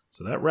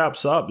 So that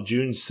wraps up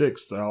June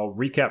 6th. I'll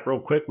recap real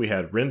quick. We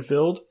had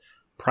Renfield,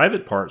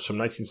 Private Parts from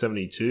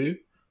 1972,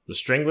 The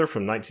Strangler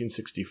from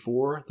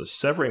 1964, The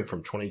Severing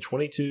from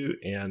 2022,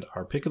 and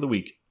our pick of the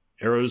week,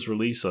 Arrow's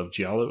release of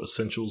Giallo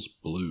Essentials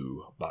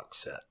Blue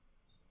box set.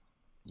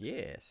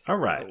 Yes. All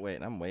right. Oh,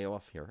 wait, I'm way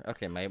off here.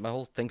 Okay, my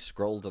whole thing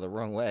scrolled to the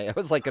wrong way. I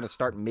was like going to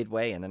start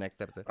midway in the next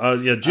episode.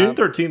 June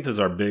 13th is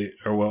our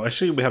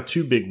actually we have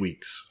 2 big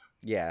weeks.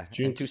 Yeah,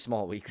 and 2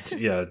 small weeks.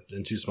 Yeah,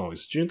 and 2 small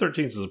weeks. June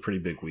 13th is a pretty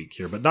big week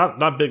here, but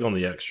not big on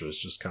the extras,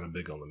 just kind of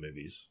big on the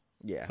movies.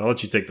 Yeah. So I'll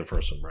let you take the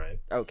first one, Brian.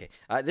 Okay.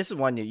 This is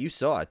one you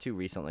saw too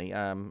recently,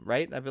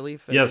 right? I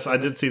believe. Yes, I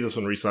did see this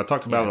one recently. I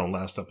talked about it on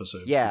last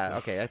episode. Yeah. Before.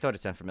 Okay. I thought it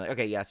sounded familiar.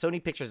 Okay. Yeah.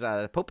 Sony Pictures,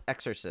 The Pope's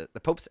Exorcist,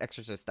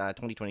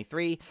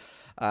 2023.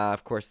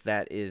 Of course,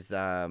 that is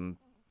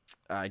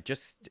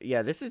this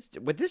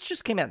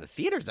just came out in the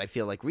theaters. I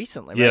feel like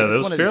recently. Right? Yeah, that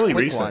was fairly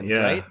recent. Ones,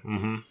 yeah. Right?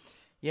 Mm-hmm.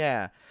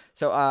 Yeah.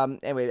 So,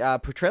 anyway,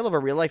 portrayal of a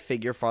real-life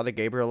figure, Father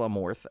Gabriel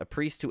Amorth, a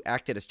priest who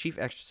acted as chief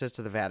exorcist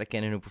of the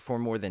Vatican and who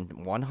performed more than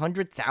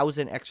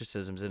 100,000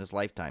 exorcisms in his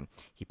lifetime.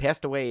 He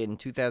passed away in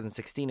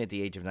 2016 at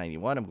the age of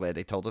 91. I'm glad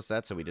they told us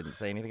that, so we didn't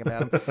say anything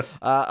about him.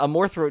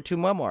 Amorth wrote 2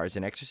 memoirs.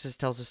 An Exorcist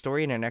Tells a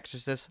Story and An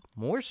Exorcist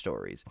More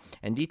Stories,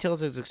 and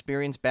details his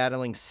experience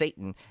battling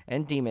Satan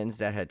and demons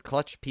that had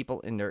clutched people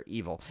in their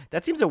evil.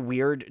 That seems a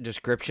weird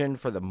description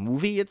for the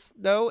movie,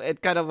 though.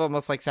 It kind of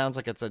almost sounds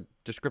like it's a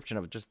description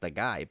of just the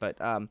guy, but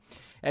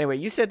anyway,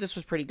 you said this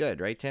was pretty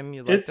good, right, Tim?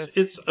 You like this?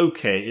 It's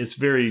okay. It's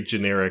very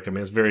generic. I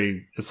mean,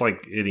 it's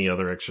like any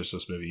other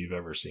Exorcist movie you've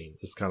ever seen.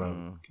 It's kind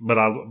of, but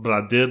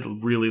I did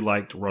really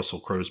like Russell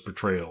Crowe's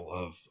portrayal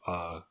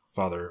of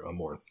Father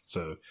Amorth,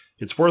 so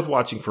it's worth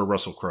watching for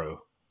Russell Crowe.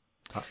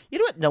 You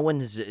know what? No one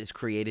is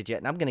created yet,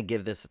 and I'm going to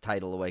give this a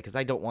title away because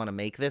I don't want to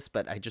make this,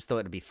 but I just thought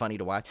it'd be funny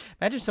to watch.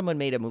 Imagine someone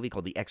made a movie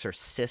called The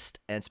Exorcist,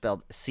 and it's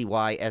spelled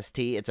Cyst.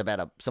 It's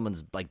about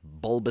someone's like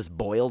bulbous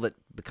boil that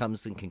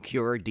becomes and can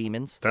cure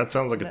demons. That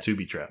sounds like a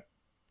Tubi trap.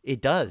 It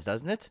does,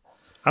 doesn't it?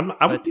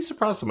 I would be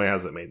surprised somebody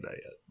hasn't made that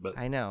yet. But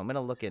I know. I'm going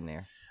to look in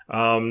there.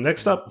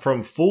 Next up,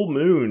 from Full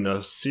Moon,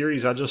 a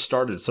series I just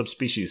started,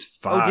 Subspecies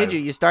 5. Oh, did you?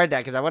 You started that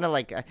because I want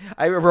to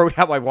I wrote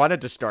how I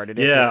wanted to start it.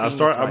 Yeah,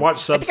 I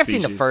watched Subspecies. I think I've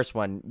seen the first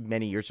one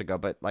many years ago,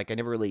 but I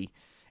never really.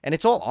 And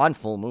it's all on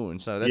Full Moon,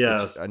 so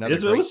that's another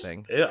great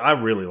thing. I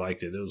really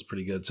liked it. It was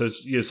pretty good. So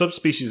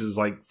Subspecies is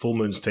like Full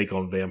Moon's take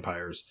on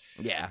vampires.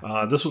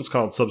 Yeah. This one's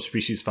called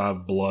Subspecies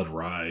 5 Blood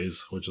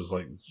Rise, which is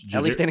like...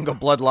 At least they didn't go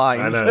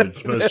Bloodlines. I know.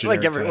 Most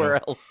like everywhere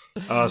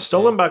else.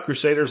 Stolen by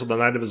Crusaders on the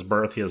night of his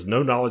birth, he has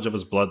no knowledge of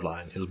his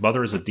bloodline. His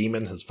mother is a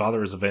demon. His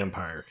father is a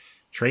vampire.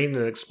 Trained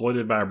and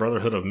exploited by a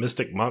brotherhood of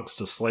mystic monks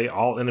to slay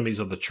all enemies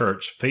of the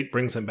church, fate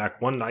brings him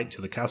back one night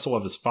to the castle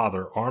of his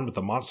father, armed with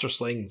the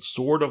monster-slaying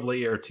Sword of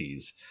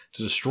Laertes,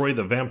 to destroy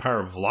the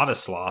vampire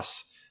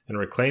Vladislas and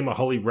reclaim a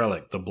holy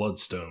relic, the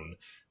Bloodstone.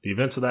 The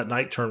events of that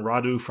night turn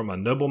Radu from a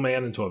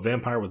nobleman into a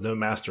vampire with no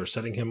master,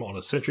 setting him on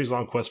a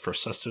centuries-long quest for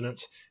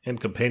sustenance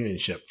and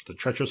companionship for the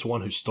treacherous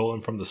one who stole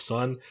him from the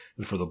sun,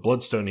 and for the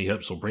Bloodstone he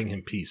hopes will bring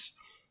him peace.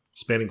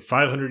 Spanning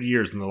 500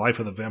 years in the life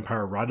of the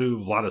vampire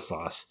Radu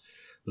Vladislas,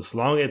 this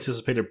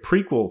long-anticipated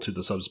prequel to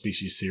the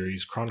Subspecies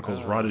series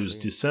chronicles Radu's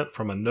descent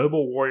from a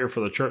noble warrior for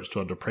the church to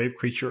a depraved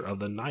creature of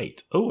the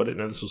night. Oh, I didn't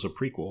know this was a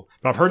prequel.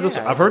 But I've heard this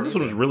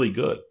one was really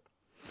good.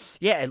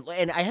 Yeah,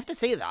 and I have to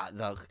say that,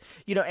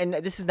 and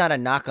this is not a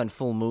knock on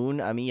Full Moon.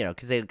 I mean,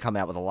 because they come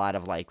out with a lot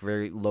of,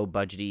 very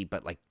low-budgety,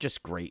 but,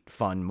 just great,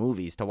 fun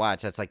movies to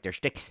watch. That's, their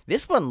shtick.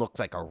 This one looks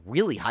like a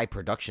really high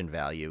production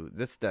value.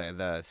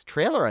 The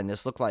trailer on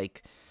this looked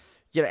like...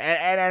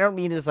 and I don't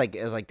mean it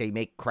as they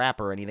make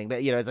crap or anything,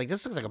 but it's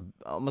this looks like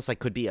almost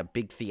could be a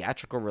big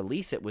theatrical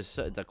release. It was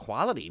the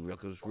quality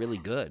was really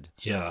good.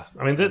 Yeah,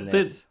 I mean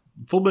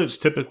Full Moon's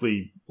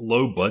typically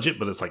low budget,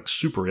 but it's like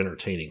super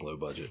entertaining low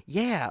budget.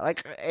 Yeah,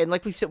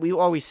 like we've said, we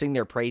always sing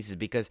their praises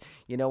because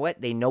you know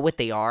what? They know what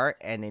they are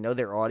and they know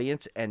their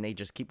audience and they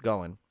just keep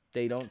going.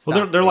 They don't stop.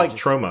 Well, they're like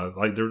Trauma.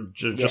 Like they're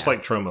just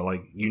like Trauma.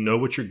 Like you know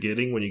what you're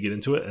getting when you get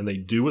into it, and they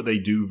do what they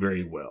do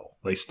very well.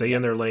 They stay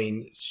in their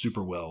lane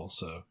super well.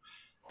 So.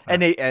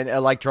 And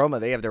like Trauma,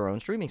 they have their own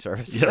streaming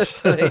service.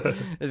 Yes,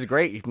 it's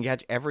great. You can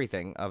catch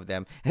everything of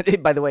them.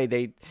 And by the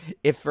way,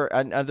 if for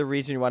another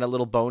reason you want a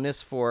little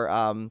bonus for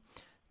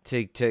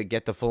to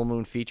get the Full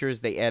Moon features,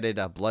 they added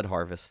a Blood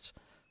Harvest,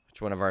 which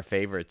is one of our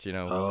favorites. You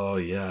know. Oh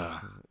yeah.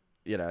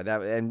 You know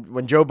that, and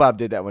when Joe Bob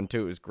did that one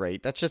too, it was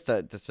great. That's just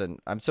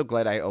I'm so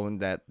glad I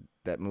owned that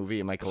movie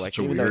in my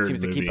collection, even though it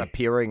seems to keep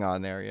appearing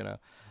on there. You know.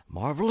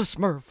 Marvelous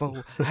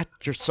Mervo at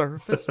your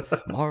service.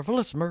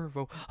 Marvelous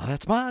Mervo. Oh,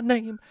 that's my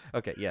name.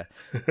 Okay, yeah.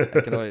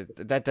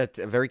 That's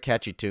a very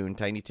catchy tune.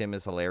 Tiny Tim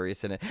is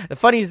hilarious in it. The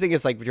funniest thing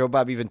is, like, Joe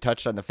Bob even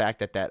touched on the fact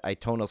that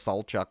Itona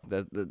Salchuk,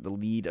 the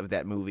lead of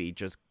that movie,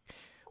 just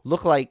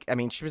looked like, I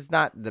mean, she was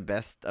not the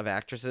best of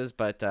actresses,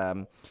 but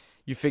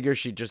you figure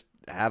she'd just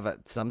have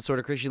some sort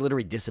of career. She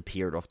literally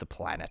disappeared off the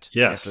planet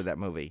after that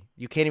movie.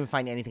 You can't even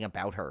find anything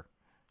about her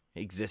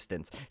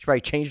existence. She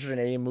probably changed her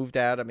name, moved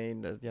out. I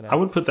mean, you know. I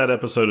would put that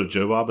episode of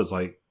Joe Bob as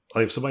like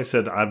if somebody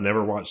said I've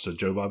never watched a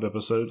Joe Bob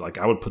episode, like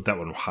I would put that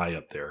one high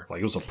up there.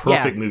 Like it was a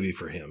perfect movie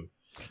for him.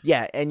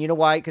 Yeah, and you know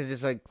why? Because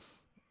it's like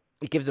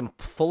it gives him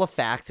full of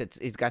facts.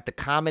 It's got the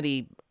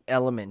comedy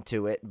element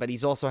to it, but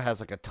he's also has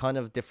like a ton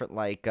of different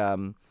like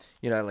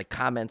like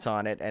comments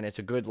on it, and it's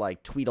a good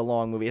like tweet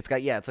along movie. It's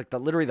got it's like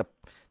literally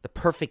the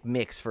perfect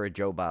mix for a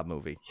Joe Bob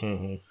movie.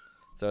 Mm-hmm.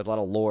 So a lot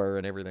of lore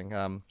and everything.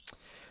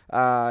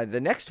 The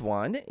next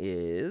one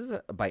is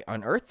by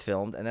Unearthed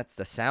Filmed, and that's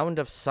The Sound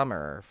of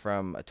Summer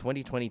from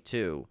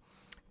 2022.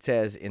 It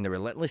says, in the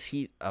relentless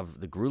heat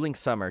of the grueling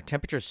summer,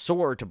 temperatures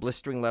soar to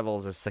blistering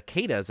levels as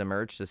cicadas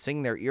emerge to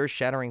sing their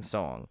ear-shattering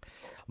song.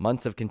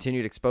 Months of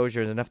continued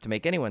exposure is enough to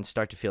make anyone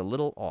start to feel a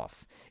little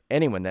off.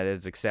 Anyone, that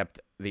is,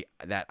 except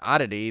that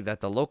oddity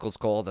that the locals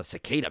call the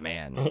Cicada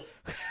Man.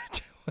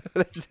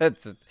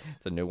 That's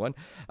a new one.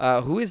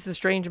 Who is the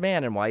strange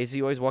man, and why is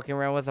he always walking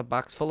around with a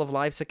box full of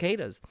live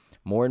cicadas?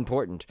 More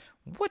important,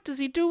 what does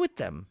he do with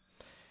them?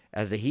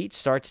 As the heat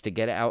starts to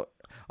get out,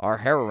 our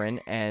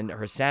heroine and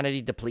her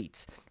sanity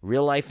depletes.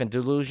 Real life and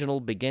delusion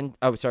begin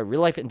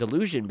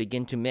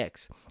to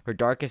mix. Her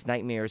darkest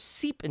nightmares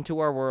seep into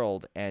our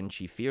world, and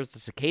she fears the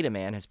Cicada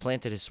Man has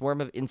planted his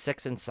swarm of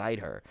insects inside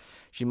her.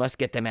 She must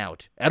get them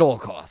out at all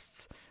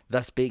costs.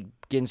 Thus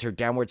begins her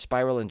downward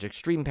spiral into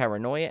extreme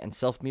paranoia and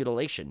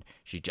self-mutilation.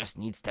 She just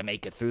needs to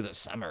make it through the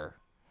summer.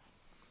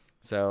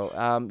 So,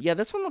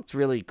 this one looks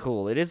really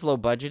cool. It is low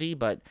budgety,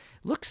 but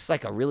looks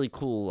like a really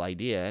cool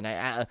idea. And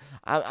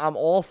I'm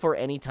all for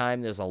any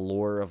time there's a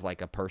lore of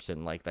like a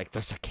person like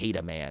the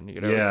Cicada Man,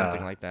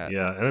 something like that.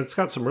 Yeah, and it's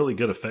got some really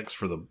good effects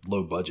for the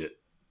low budget.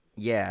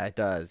 Yeah, it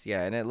does.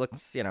 Yeah, and it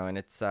looks, and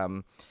it's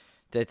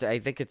I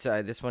think it's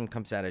this one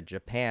comes out of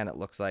Japan. It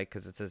looks like,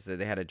 because it says that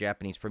they had a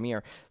Japanese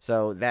premiere.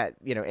 So that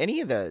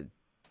any of the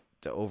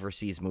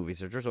overseas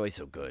movies are just always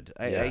so good.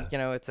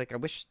 It's like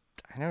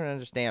I don't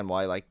understand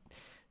why like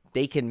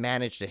they can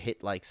manage to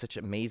hit like such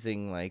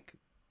amazing like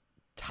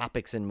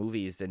topics in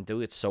movies and do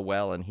it so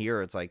well. And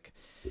here it's like,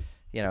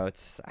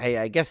 it's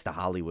I guess the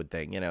Hollywood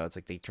thing. It's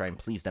like they try and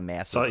please the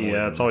masses. So,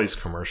 it's always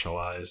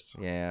commercialized.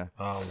 Yeah.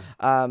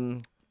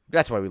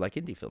 That's why we like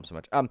indie films so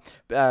much.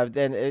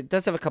 Then it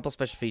does have a couple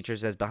special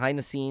features as behind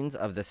the scenes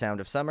of The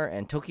Sound of Summer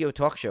and Tokyo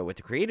Talk Show with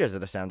the creators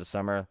of The Sound of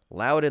Summer,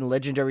 loud and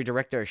legendary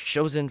director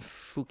Shozen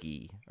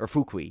Fukui.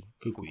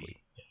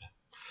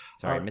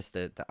 Sorry, I missed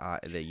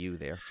the U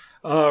there.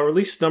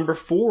 Release number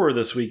 4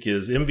 this week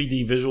is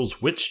MVD Visuals'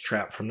 Witch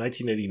Trap from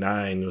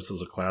 1989. This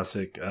is a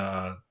classic.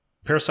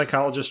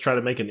 Parapsychologists try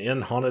to make an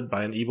inn haunted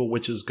by an evil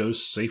witch's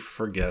ghost safe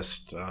for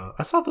guests.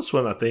 I saw this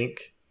one, I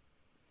think,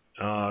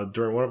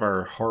 during one of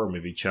our horror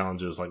movie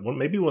challenges, like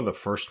maybe one of the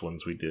first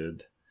ones we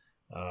did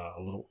a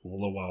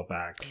little while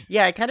back.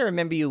 Yeah, I kind of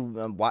remember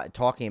you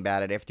talking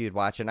about it after you'd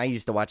watch it. And I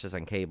used to watch this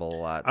on cable a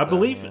lot. I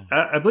believe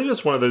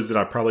it's one of those that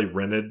I probably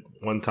rented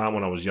one time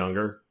when I was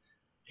younger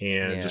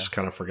and just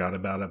kind of forgot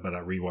about it, but I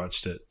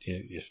rewatched it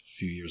a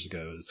few years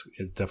ago.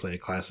 It's definitely a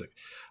classic.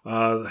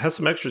 Has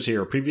some extras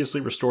here.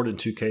 Previously restored in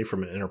 2K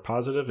from an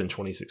Interpositive in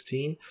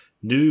 2016.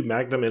 New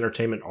Magnum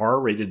Entertainment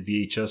R-rated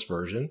VHS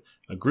version.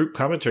 A group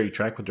commentary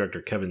track with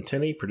director Kevin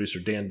Tenney, producer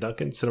Dan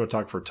Duncan,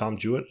 cinematographer Tom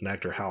Jewett, and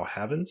actor Hal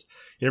Havens.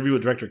 Interview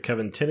with director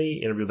Kevin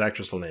Tenney. Interview with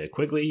actress Linnea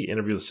Quigley.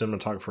 Interview with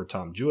cinematographer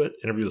Tom Jewett.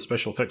 Interview with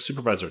special effects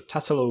supervisor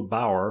Tassilo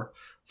Bauer.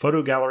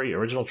 Photo gallery,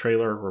 original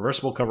trailer,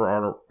 reversible cover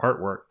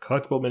artwork,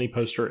 collectible mini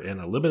poster, and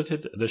a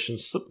limited edition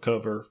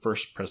slipcover,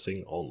 first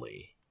pressing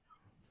only.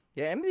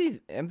 Yeah,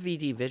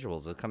 MVD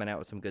Visuals are coming out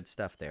with some good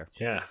stuff there.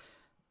 Yeah.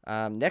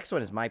 Next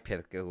one is my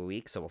pick of the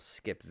week, so we'll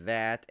skip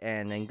that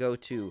and then go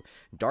to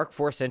Dark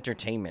Force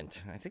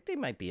Entertainment. I think they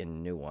might be a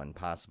new one,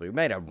 possibly. We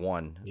might have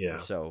one or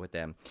so with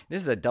them.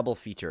 This is a double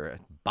feature.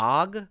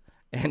 Bog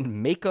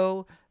and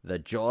Mako, The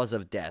Jaws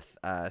of Death,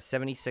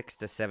 76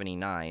 to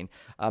 79.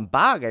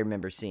 Bog, I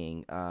remember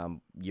seeing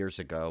years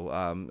ago.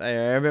 I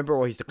remember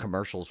always the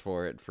commercials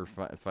for it,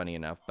 funny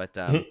enough.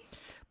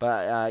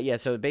 But yeah,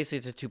 so basically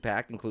it's a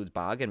 2-pack, includes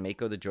Bog and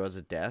Mako, The Jaws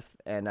of Death.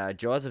 And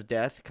Jaws of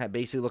Death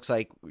basically looks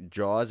like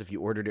Jaws if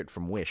you ordered it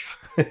from Wish.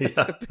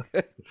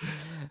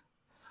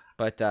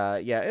 But,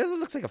 yeah, it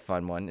looks like a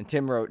fun one. And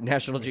Tim wrote,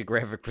 National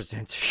Geographic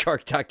presents a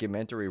shark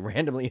documentary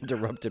randomly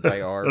interrupted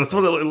by our... That's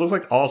what it looks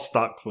like, all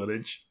stock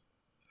footage.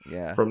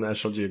 Yeah. From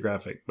National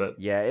Geographic. But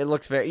yeah, it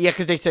looks very... Yeah,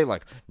 because they say,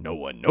 like,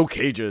 no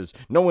cages.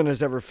 No one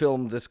has ever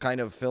filmed this kind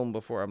of film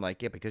before. I'm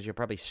like, yeah, because you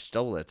probably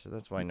stole it.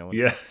 That's why no one...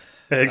 Yeah,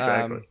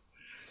 exactly.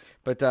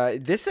 But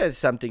this says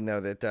something,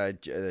 though,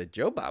 that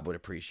Joe Bob would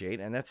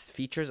appreciate, and that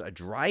features a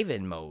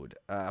drive-in mode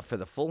for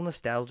the full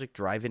nostalgic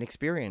drive-in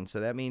experience. So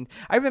that means...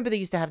 I remember they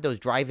used to have those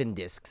drive-in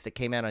discs that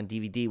came out on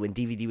DVD when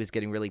DVD was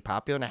getting really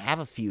popular, and I have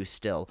a few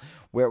still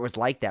where it was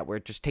like that, where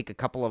it just take a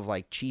couple of,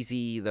 like,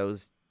 cheesy,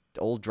 those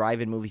old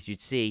drive-in movies you'd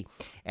see,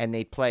 and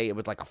they'd play it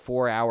with, like, a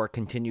 4-hour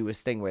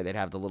continuous thing where they'd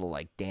have the little,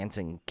 like,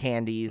 dancing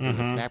candies and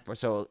the snap,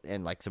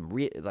 and, like, some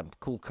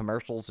cool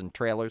commercials and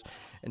trailers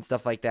and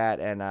stuff like that,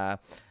 and...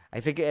 I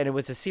think, and it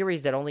was a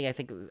series that only, I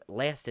think,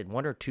 lasted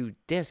 1 or 2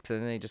 discs, and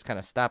then they just kind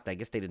of stopped. I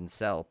guess they didn't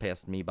sell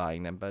past me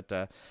buying them, but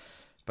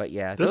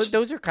yeah,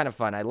 those are kind of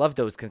fun. I love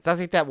those. I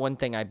think that one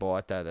thing I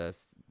bought,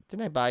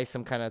 didn't I buy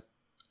some kind of,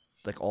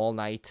 like,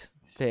 all-night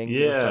thing?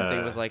 Yeah. Or something?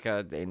 It was like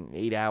an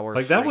 8-hour.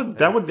 Like,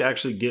 that would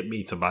actually get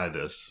me to buy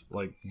this.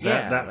 Like,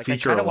 that like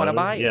feature I kind of want to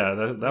buy it. Yeah,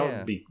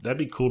 that'd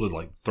be cool to,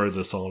 like, throw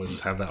this on and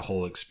just have that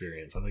whole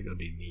experience. I think that'd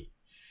be neat.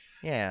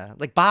 Yeah,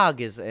 like Bog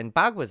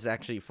was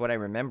actually, from what I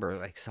remember,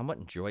 like somewhat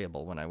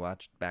enjoyable when I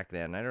watched back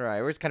then. I don't know,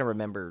 I always kind of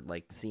remember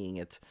like seeing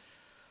it,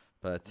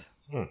 but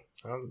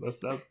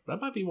that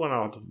might be one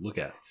I'll have to look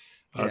at,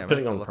 yeah,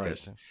 depending on the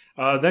price.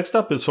 Next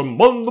up is from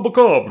Monde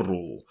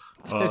Macabre,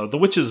 The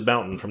Witch's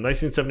Mountain from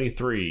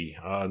 1973,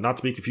 not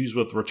to be confused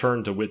with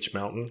Return to Witch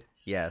Mountain.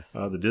 Yes.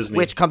 The Disney.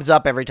 Which comes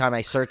up every time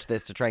I search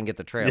this to try and get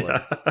the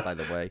trailer, by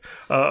the way.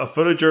 A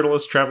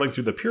photojournalist traveling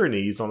through the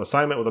Pyrenees on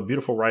assignment with a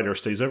beautiful writer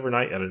stays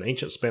overnight at an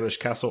ancient Spanish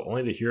castle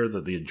only to hear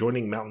that the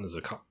adjoining mountain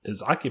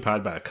is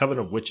occupied by a coven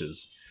of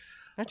witches.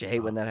 Don't you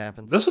hate when that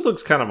happens? This one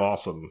looks kind of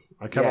awesome.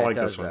 I kind of like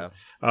this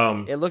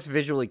one. It looks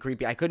visually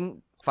creepy. I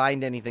couldn't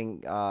find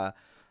anything, an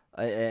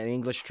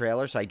English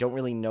trailer, so I don't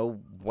really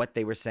know what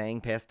they were saying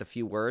past a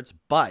few words,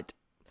 but...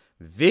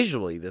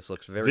 Visually, this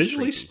looks very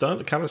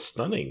kind of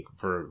stunning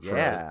for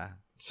a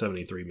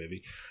 73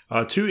 movie.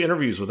 2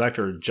 interviews with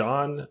actor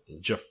John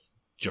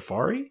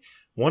Jafari.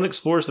 One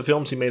explores the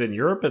films he made in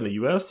Europe and the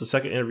U.S. The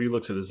second interview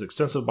looks at his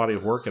extensive body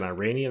of work in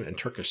Iranian and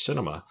Turkish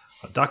cinema.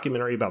 A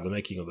documentary about the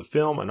making of the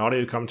film, an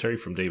audio commentary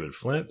from David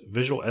Flint,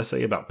 visual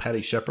essay about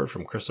Patty Shepard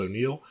from Chris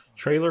O'Neill,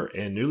 trailer,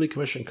 and newly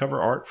commissioned cover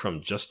art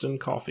from Justin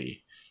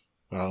Coffey.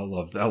 I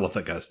love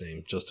that guy's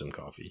name, Justin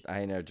Coffey.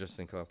 I know,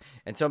 Justin Coffey.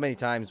 And so many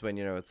times when,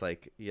 it's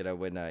like,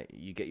 when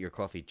you get your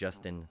coffee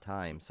just in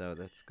time. So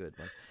that's good.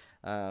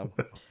 All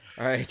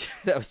right.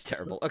 That was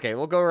terrible. Okay,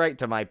 we'll go right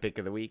to my pick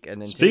of the week.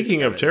 And then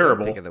speaking of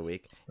terrible. Pick of the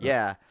week.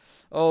 Yeah.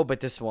 Oh,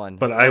 but this one.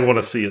 But I want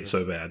to see it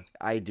so bad.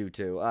 I do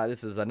too.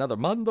 This is another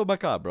Mondo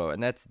Macabro,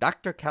 and that's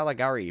Dr.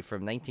 Caligari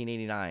from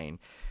 1989.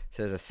 It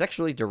says, a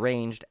sexually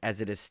deranged,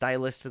 as it is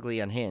stylistically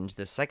unhinged,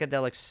 the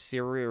psychedelic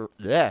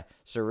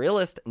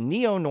surrealist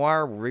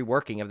neo-noir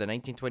reworking of the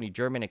 1920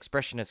 German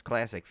expressionist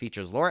classic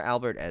features Laura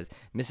Albert as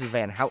Mrs.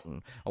 Van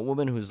Houten, a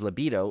woman whose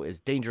libido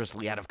is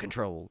dangerously out of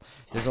control.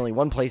 There's only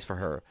one place for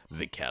her,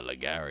 the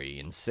Caligari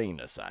Insane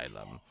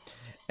Asylum.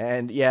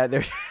 And yeah,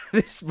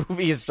 this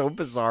movie is so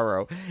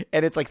bizarro,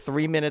 and it's like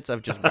 3 minutes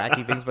of just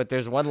wacky things. But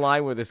there's one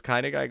line where this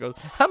kind of guy goes,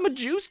 "I'm a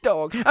juice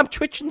dog. I'm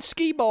twitching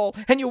skee ball,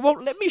 and you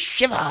won't let me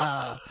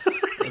shiver."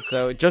 And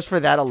so, just for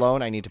that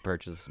alone, I need to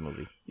purchase this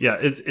movie. Yeah,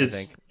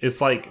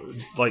 it's like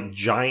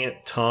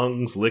giant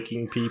tongues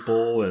licking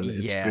people, and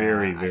it's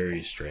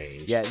very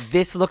strange. Yeah,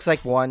 this looks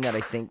like one that I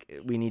think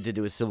we need to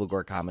do a Civil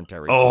War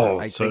commentary. Oh,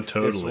 I so think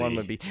totally. This one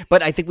would be,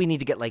 but I think we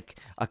need to get like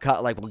a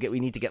cut. Like we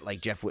need to get like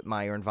Jeff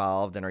Whitmire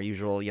involved and our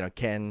usual,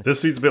 Ken.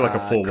 This needs to be like a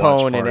full Cone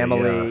watch party. And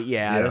Emily.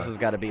 Yeah, this has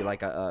got to be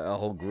like a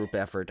whole group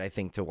effort. I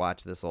think to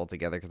watch this all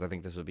together because I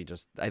think this would be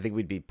I think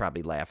we'd be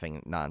probably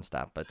laughing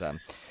nonstop.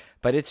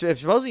 But it's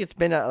supposedly it's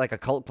been like a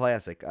cult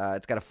classic.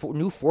 It's got a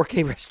new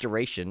 4K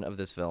restoration of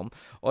this film.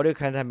 Audio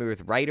commentary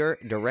with writer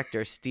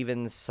director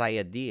Steven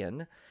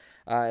Sayedian.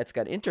 It's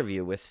got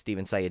interview with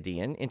Steven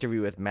Sayedian,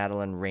 interview with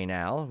Madeleine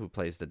Reynal, who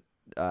plays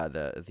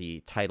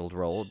the titled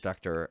role,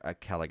 Dr.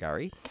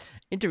 Caligari,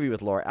 interview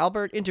with Laura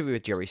Albert, interview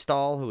with Jerry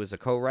Stahl, who is a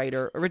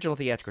co-writer, original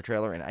theatrical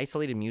trailer, and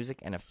isolated music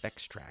and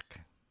effects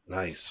track.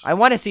 Nice. I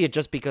want to see it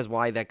just because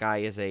why that guy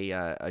is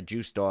a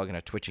juice dog and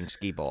a twitching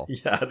skee ball.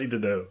 Yeah, I need to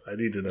know.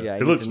 Yeah,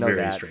 it looks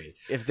very strange.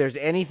 If there's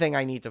anything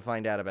I need to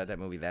find out about that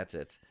movie, that's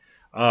it.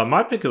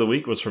 My pick of the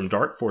week was from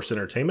Dark Force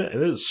Entertainment,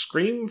 and it is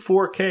Scream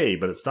 4K,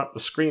 but it's not the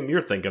Scream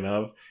you're thinking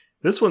of.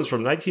 This one's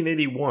from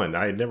 1981.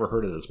 I had never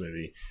heard of this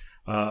movie.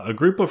 A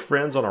group of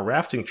friends on a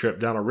rafting trip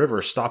down a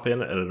river stop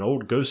in at an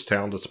old ghost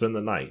town to spend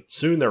the night.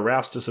 Soon their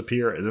rafts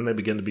disappear, and then they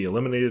begin to be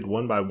eliminated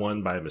one by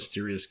one by a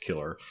mysterious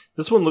killer.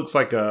 This one looks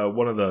like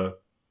one of the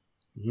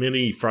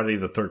many Friday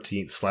the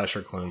 13th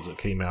slasher clones that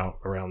came out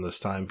around this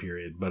time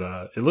period, but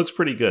it looks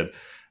pretty good.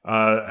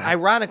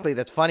 Ironically,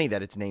 that's funny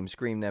that it's named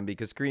Scream then,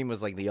 because Scream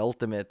was like the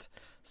ultimate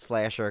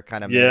slasher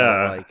kind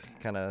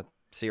of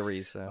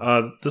series.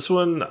 So. This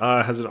one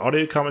has an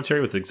audio commentary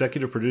with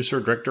executive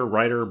producer, director,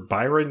 writer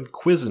Byron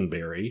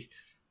Quisenberry,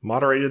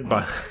 moderated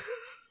by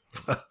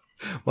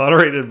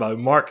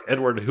Mark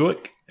Edward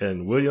Hewitt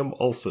and William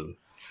Olson.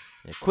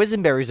 Yeah,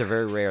 Quisenberries are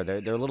very rare.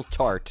 They're a little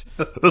tart.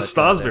 The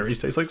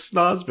snozberries taste like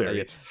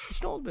snozberries.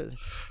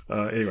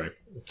 Anyway,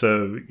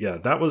 so yeah,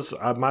 that was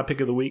my pick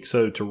of the week.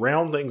 So to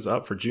round things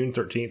up for June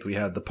 13th, we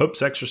had The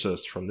Pope's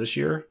Exorcist from this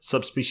year,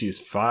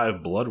 Subspecies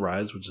 5 Blood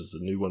Rise, which is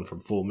the new one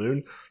from Full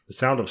Moon, The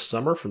Sound of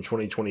Summer from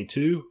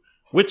 2022,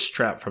 Witch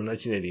Trap from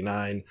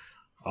 1989,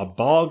 A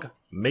Bog,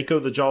 Mako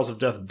the Jaws of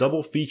Death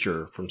double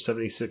feature from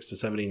 76 to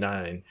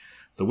 79,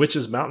 The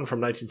Witch's Mountain from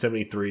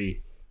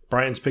 1973,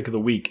 Brian's pick of the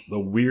week, the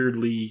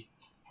weirdly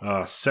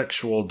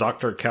sexual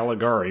Dr.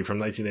 Caligari from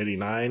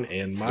 1989,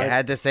 and I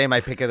had to say my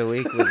pick of the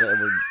week was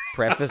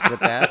prefaced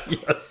with that.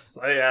 Yes,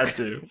 I had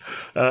to.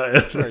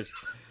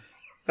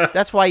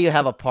 That's why you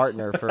have a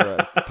partner for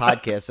a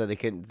podcast, so they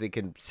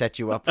can set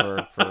you up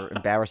for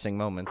embarrassing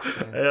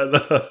moments. And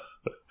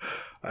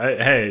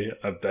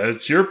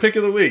that's your pick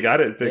of the week. I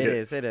didn't pick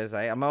it. It is.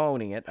 I'm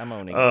owning it. And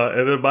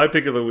then my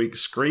pick of the week,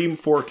 Scream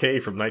 4K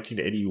from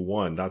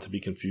 1981, not to be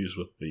confused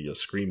with the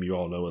Scream you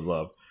all know and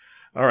love.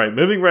 All right,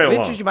 moving right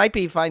along. You might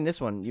find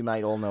this one you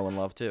might all know and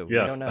love too.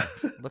 Yeah. We don't know.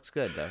 Looks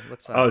good though.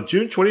 Looks fun.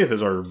 June 20th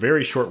is our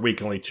very short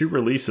week, only 2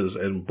 releases,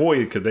 and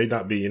boy, could they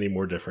not be any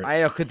more different.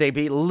 I know, could they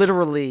be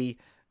literally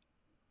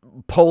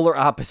polar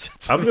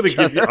opposites? I'll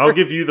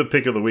give you the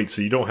pick of the week,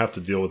 so you don't have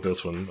to deal with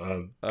this one.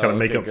 Kind of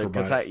make up for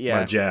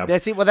my jab.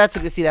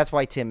 That's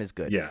why Tim is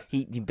good. Yeah,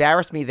 he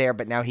embarrassed me there,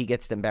 but now he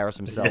gets to embarrass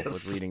himself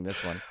with reading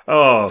this one.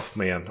 Oh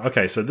man.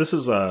 Okay, so this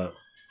is our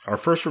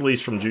first release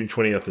from June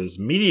 20th is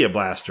Media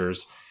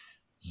Blasters.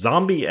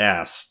 Zombie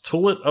Ass,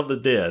 Tullet of the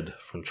Dead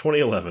from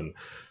 2011.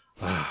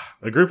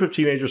 A group of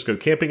teenagers go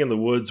camping in the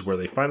woods where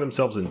they find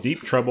themselves in deep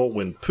trouble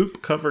when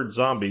poop-covered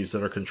zombies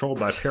that are controlled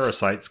by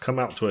parasites come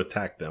out to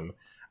attack them.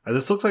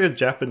 This looks like a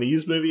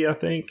Japanese movie, I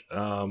think.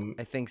 I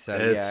think so.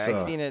 Yeah,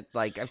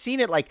 I've seen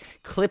it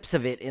like clips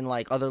of it in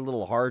like other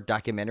little horror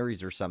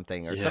documentaries or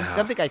something,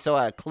 something. I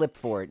saw a clip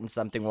for it in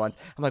something once.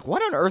 I'm like,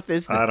 what on earth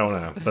is this? I don't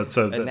know, but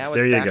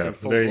there you go.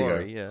 There you go.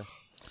 Yeah.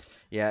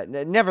 Yeah,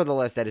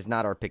 nevertheless, that is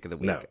not our pick of the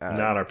week. No,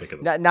 not our pick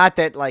of the week. Not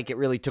that like it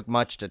really took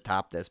much to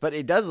top this, but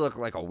it does look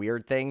like a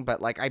weird thing. But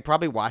like I'd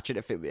probably watch it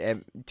if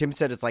it. Tim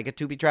said it's like a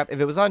Tubi trap.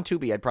 If it was on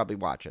Tubi, I'd probably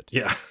watch it.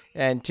 Yeah,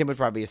 and Tim would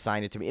probably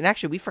assign it to me. And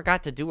actually, we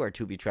forgot to do our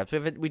Tubi traps.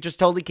 We just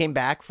totally came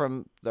back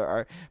from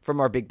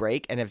our big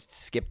break and have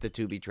skipped the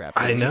Tubi trap.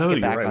 I know.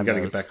 You're right. We got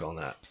to get back on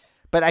that.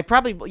 But I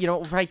probably,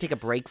 we'll probably take a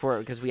break for it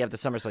because we have the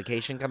summer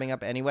slaycation coming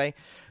up anyway.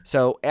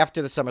 So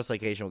after the summer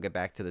slaycation, we'll get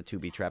back to the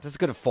Tubi traps. It's a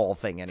good fall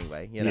thing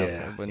anyway,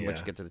 once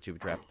you get to the Tubi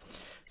trap.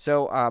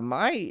 So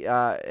my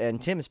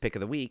and Tim's pick of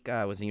the week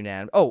was a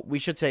unanimous. Oh, we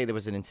should say there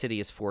was an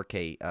Insidious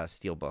 4K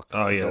steelbook.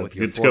 Oh yeah,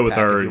 good to go with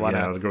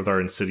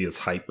our Insidious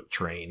hype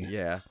train.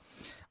 Yeah.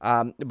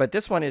 But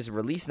this one is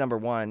release number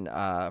 1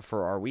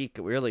 for our week,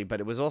 really. But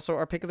it was also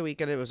our pick of the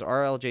week, and it was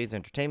RLJ's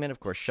Entertainment, of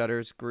course,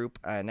 Shudder's group,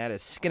 and that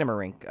is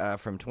Skinamarink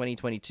from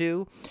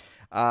 2022.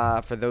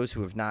 For those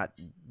who have not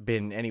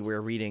been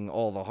anywhere reading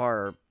all the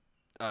horror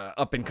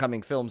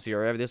up-and-coming films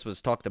here, this was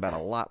talked about a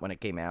lot when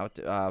it came out,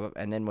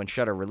 and then when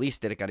Shudder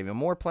released it, it got even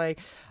more play.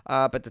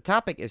 But the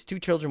topic is 2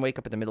 children wake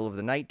up in the middle of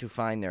the night to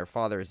find their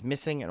father is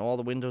missing, and all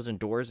the windows and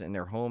doors in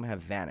their home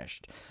have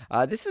vanished.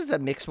 This is a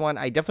mixed one.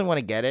 I definitely want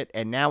to get it,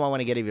 and now I want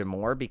to get even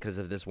more because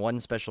of this one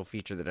special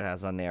feature that it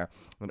has on there.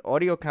 An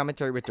audio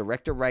commentary with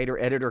director, writer,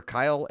 editor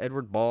Kyle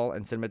Edward Ball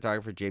and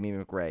cinematographer Jamie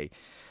McRae.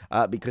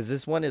 Because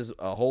this one is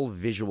a whole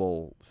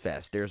visual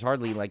fest. There's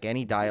hardly like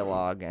any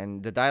dialogue,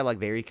 and the dialogue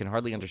there, you can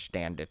hardly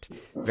understand it.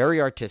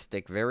 Very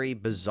artistic, very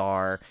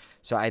bizarre.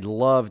 So I'd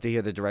love to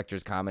hear the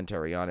director's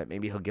commentary on it.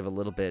 Maybe he'll give a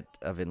little bit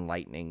of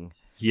enlightening.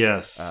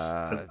 Yes.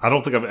 I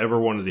don't think I've ever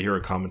wanted to hear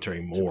a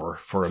commentary more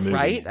for a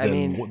movie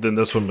than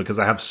this one, because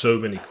I have so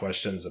many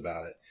questions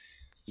about it.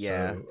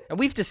 Yeah, and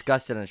we've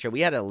discussed it on the show.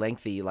 We had a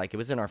lengthy, it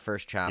was in our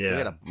first chop. Yeah. We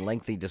had a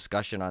lengthy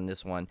discussion on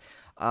this one,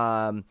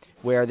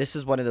 where this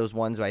is one of those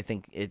ones where I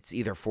think it's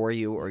either for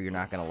you or you're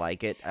not going to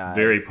like it.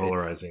 Very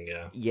polarizing,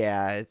 yeah.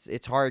 Yeah,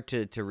 it's hard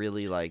to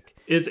really like.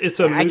 It's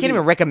a movie. I can't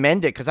even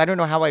recommend it because I don't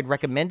know how I'd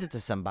recommend it to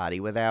somebody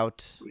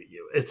without.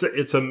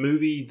 It's a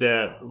movie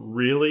that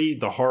really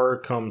the horror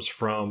comes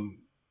from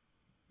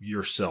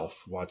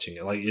yourself watching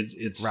it. Like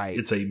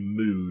it's a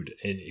mood,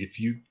 and if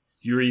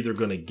you're either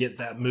going to get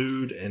that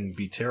mood and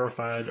be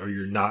terrified, or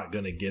you're not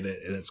going to get it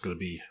and it's going to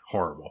be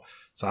horrible.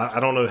 So I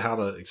don't know how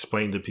to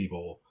explain to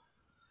people.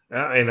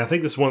 And I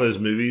think this is one of those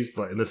movies,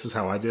 and this is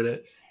how I did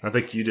it. I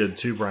think you did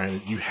too,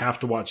 Brian. You have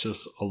to watch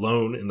this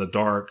alone in the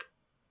dark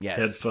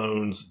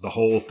headphones, the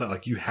whole thing.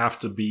 Like, you have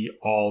to be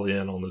all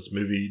in on this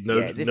movie.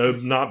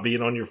 Not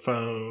being on your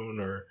phone,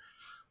 or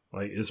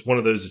like, it's one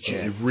of those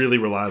that it really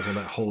relies on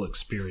that whole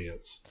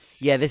experience.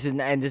 Yeah, this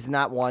is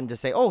not one to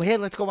say, oh, hey,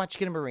 let's go watch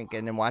Skinamarink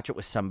and then watch it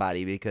with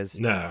somebody, because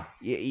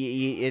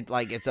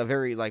it's a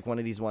very, like, one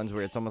of these ones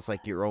where it's almost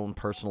like your own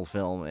personal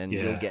film, and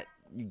you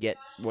get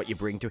what you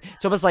bring to it.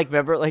 It's almost like,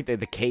 remember, like the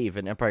cave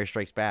in Empire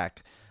Strikes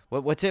Back.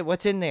 What's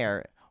in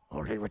there?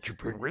 Only what you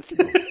bring with you.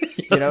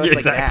 You know, it's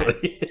exactly.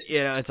 like that.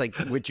 You know, it's like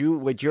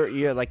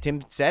you're like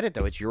Tim said it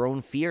though. It's your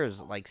own fears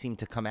like seem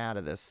to come out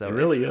of this. So it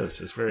really is.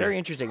 It's very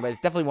interesting, but it's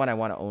definitely one I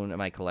want to own in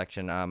my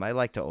collection. I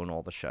like to own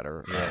all the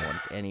Shudder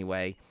ones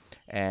anyway.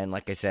 And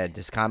like I said,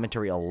 this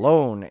commentary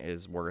alone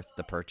is worth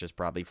the purchase,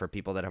 probably, for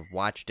people that have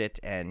watched it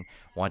and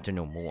want to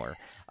know more.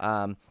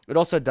 It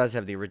also does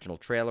have the original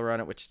trailer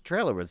on it, which the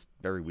trailer was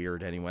very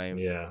weird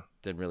anyway.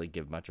 Didn't really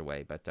give much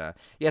away. But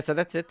so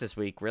that's it this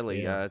week,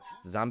 really. It's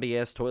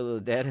Zombie-Ass, Toilet of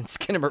the Dead, and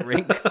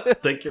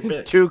Skinamarink. Take your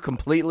pick. Two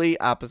completely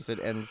opposite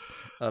ends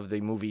of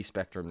the movie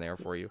spectrum there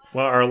for you.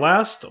 Well, our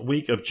last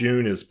week of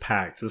June is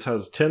packed. This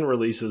has 10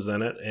 releases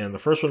in it, and the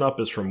first one up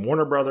is from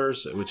Warner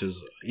Brothers, which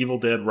is Evil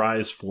Dead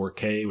Rise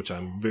 4K, which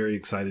I'm very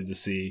excited to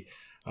see.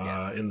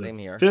 In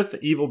the fifth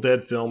Evil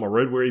Dead film, a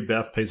road-weary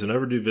Beth pays an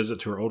overdue visit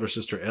to her older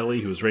sister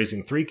Ellie, who is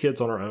raising 3 kids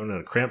on her own in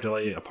a cramped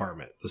LA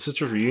apartment. The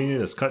sisters'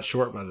 reunion is cut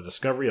short by the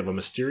discovery of a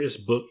mysterious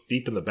book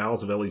deep in the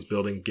bowels of Ellie's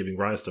building, giving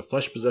rise to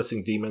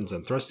flesh-possessing demons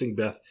and thrusting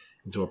Beth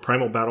into a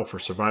primal battle for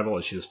survival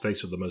as she is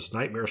faced with the most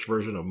nightmarish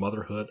version of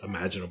motherhood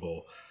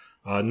imaginable.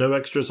 No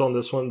extras on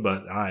this one,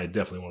 but I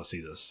definitely want to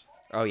see this.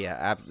 Oh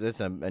yeah, it's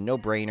a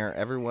no-brainer.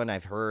 Everyone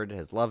I've heard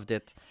has loved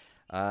it.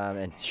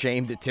 And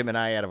shame that Tim and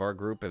I, out of our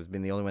group, have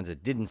been the only ones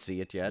that didn't see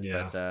it yet.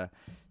 Yeah. But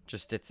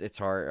just it's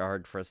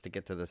hard for us to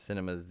get to the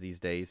cinemas these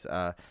days.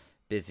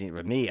 Busy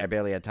with me, I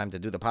barely had time to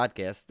do the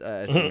podcast,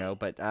 as you know.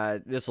 But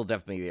this will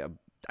definitely be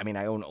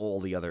I own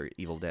all the other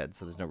Evil Dead,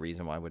 so there's no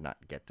reason why I would not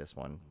get this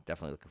one.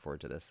 Definitely looking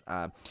forward to this.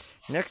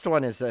 Next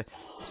one is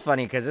it's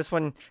funny because this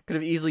one could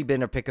have easily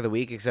been a pick of the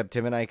week, except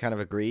Tim and I kind of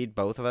agreed,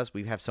 both of us.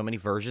 We have so many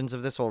versions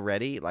of this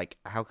already. Like,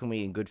 how can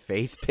we in good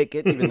faith pick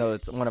it, even though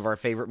it's one of our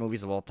favorite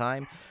movies of all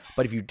time?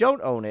 But if you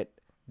don't own it,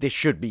 this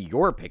should be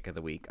your pick of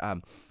the week.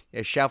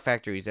 Shout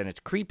Factory's and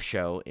its Creep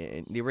Show,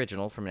 in the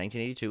original from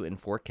 1982 in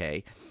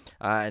 4K.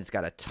 It's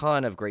got a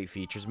ton of great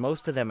features.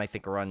 Most of them, I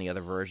think, are on the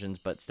other versions,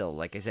 but still,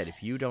 like I said,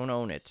 if you don't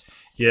own it...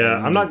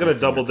 Yeah, I'm not going to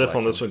double dip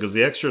on this one because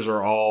the extras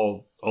are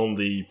all on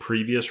the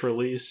previous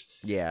release.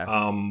 Yeah.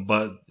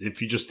 But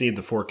if you just need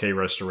the 4K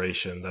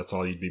restoration, that's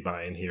all you'd be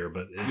buying here.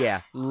 But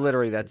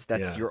literally,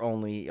 that's your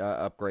only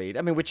upgrade.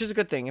 Which is a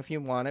good thing if you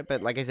want it.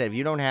 But like I said, if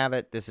you don't have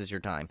it, this is your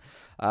time.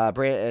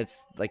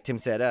 It's like Tim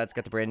said, it's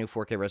got the brand new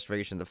 4K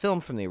restoration of the film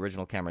from the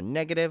original camera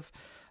negative.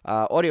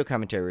 Audio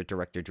commentary with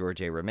director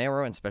George A.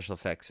 Romero and special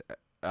effects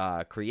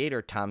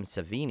creator Tom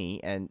Savini,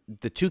 and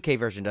the 2K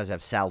version does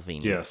have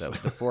Salvini. Yes. So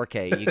the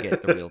 4K, you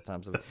get the real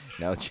Tom Savini.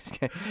 No, it's just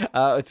kidding.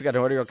 It's got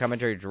an audio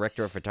commentary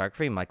director of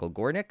photography Michael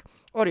Gornick,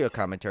 audio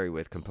commentary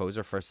with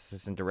composer, first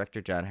assistant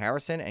director John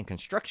Harrison, and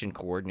construction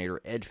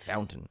coordinator Ed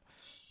Fountain.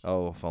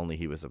 Oh, if only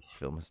he was a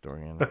film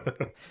historian.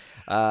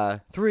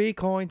 3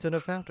 coins and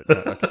a fountain.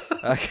 No,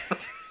 okay.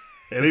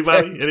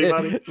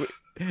 Anybody?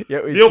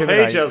 Yeah, Neil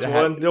Page has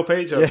one. Neil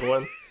Page has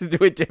one.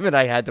 Tim and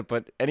I had to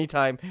put,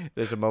 anytime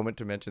there's a moment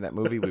to mention that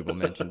movie, we will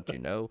mention,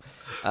 Look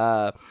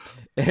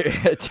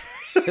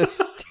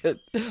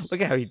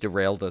at how he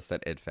derailed us,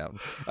 that Ed Fountain.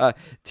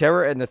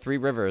 Terror and the Three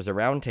Rivers, a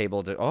round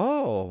table.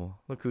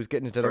 Look who's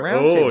getting into the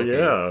round table. Oh,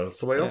 yeah.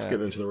 Somebody else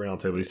getting into the round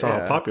table. You saw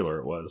how popular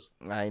it was.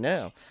 I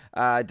know.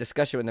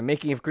 Discussion in the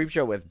making of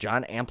Creepshow with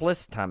John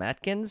Amplis, Tom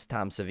Atkins,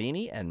 Tom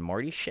Savini, and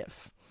Marty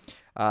Schiff.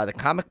 The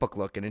comic book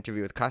look, an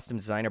interview with costume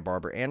designer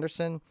Barbara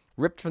Anderson.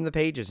 Ripped from the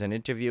Pages, an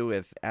interview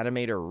with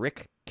animator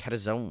Rick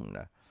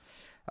Catazone.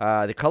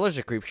 The colors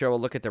of Creepshow, a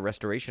look at the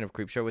restoration of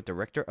Creepshow with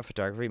director of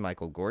photography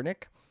Michael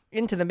Gornick.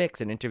 Into the Mix,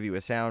 an interview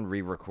with sound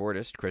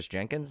re-recordist Chris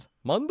Jenkins.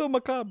 Mondo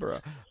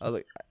Macabra.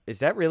 Is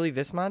that really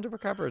this Mondo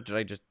Macabra, or did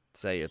I just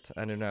say it?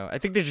 I don't know. I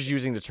think they're just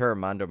using the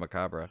term Mondo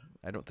Macabra.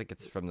 I don't think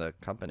it's from the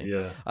company.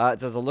 Yeah. It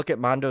says a look at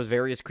Mondo's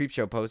various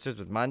Creepshow posters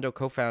with Mondo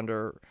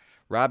co-founder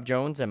Rob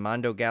Jones and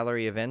Mondo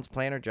Gallery events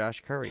planner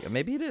Josh Curry. Or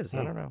maybe it is.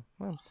 I don't know.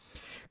 Well,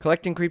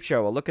 Collecting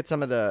Creepshow, a look at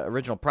some of the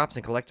original props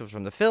and collectibles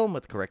from the film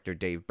with corrector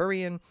Dave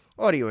Burian.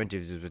 Audio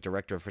interviews with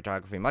director of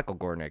photography Michael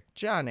Gornick,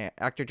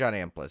 actor John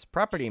Amplis,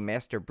 property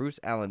master Bruce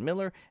Allen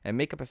Miller, and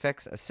makeup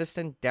effects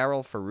assistant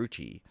Daryl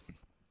Ferrucci.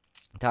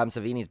 Tom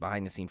Savini's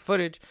behind-the-scene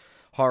footage.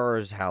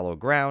 Horror's Hollow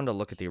Ground, a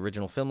look at the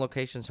original film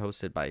locations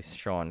hosted by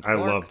Sean Clark.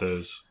 I love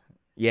those.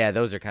 Yeah,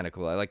 those are kind of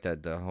cool. I like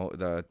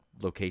the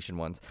location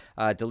ones.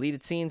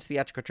 Deleted scenes,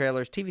 theatrical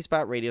trailers, TV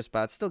spot, radio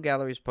spots, still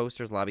galleries,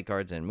 posters, lobby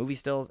cards, and movie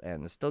stills,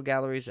 and the still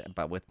galleries,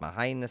 but with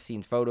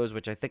behind-the-scenes photos,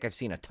 which I think I've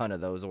seen a ton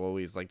of those.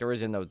 Always there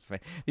was in those. They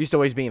used to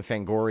always be in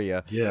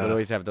Fangoria. Yeah, would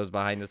always have those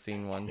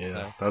behind-the-scene ones.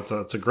 Yeah, so.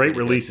 that's a great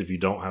release if you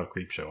don't have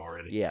Creepshow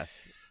already.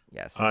 Yes.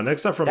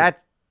 Next up from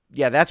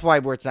that's why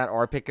it's not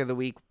our pick of the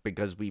week,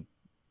 because we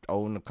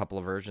own a couple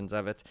of versions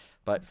of it,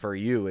 but for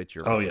you, it's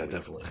your. Oh yeah,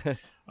 definitely.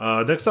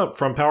 Next up,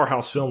 from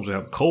Powerhouse Films, we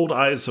have Cold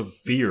Eyes of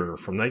Fear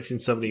from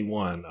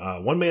 1971.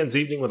 One man's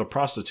evening with a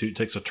prostitute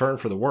takes a turn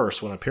for the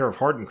worse when a pair of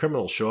hardened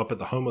criminals show up at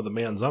the home of the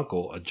man's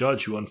uncle, a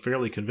judge who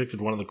unfairly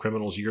convicted one of the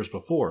criminals years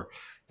before.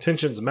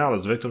 Tensions mount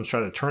as victims try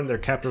to turn their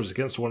captors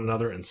against one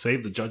another and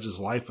save the judge's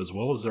life as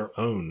well as their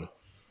own.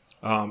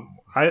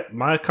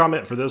 My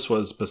comment for this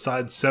was,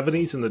 besides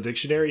 70s in the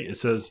dictionary, it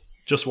says,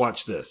 just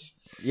watch this.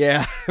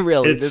 Yeah,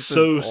 really. It's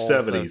so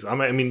 70s.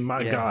 I mean,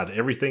 my God,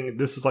 everything.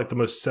 This is like the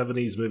most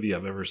 70s movie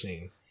I've ever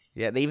seen.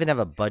 Yeah, they even have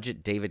a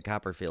budget David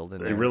Copperfield in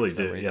there. They really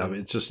do. Yeah,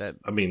 it's just,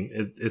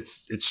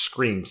 it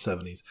screams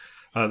 70s.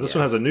 This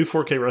one has a new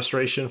 4K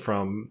restoration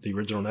from the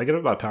original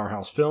negative by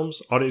Powerhouse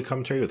Films. Audio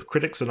commentary with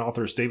critics and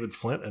authors David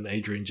Flint and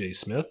Adrian J.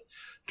 Smith.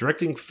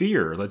 Directing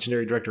Fear,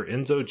 legendary director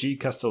Enzo G.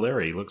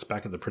 Castellari looks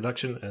back at the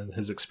production and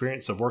his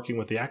experience of working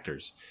with the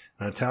actors.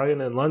 An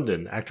Italian in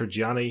London, actor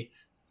Gianni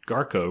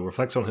Garco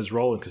reflects on his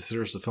role and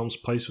considers the film's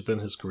place within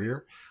his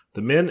career.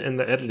 The Men in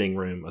the Editing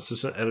Room,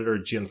 assistant editor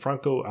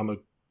Gianfranco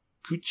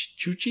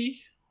Amacucci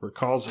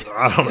recalls,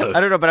 I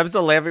don't know, but I'm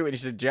still laughing when you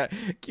said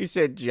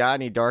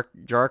Johnny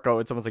Darko,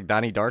 and someone's like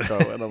Donnie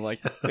Darko, and I'm like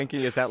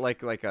thinking, is that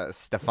like a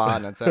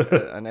Stefan on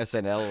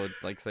SNL would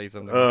like say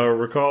something?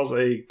 Recalls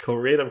a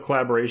creative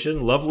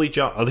collaboration. Lovely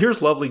John. Oh,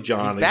 here's Lovely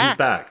John. He's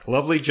back.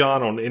 Lovely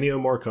John on Ennio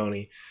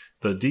Morricone.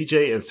 The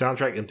DJ and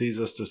soundtrack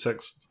enthusiast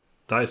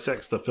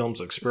dissects the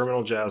film's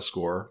experimental jazz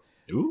score.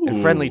 Ooh.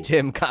 And Friendly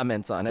Tim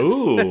comments on it.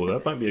 Ooh,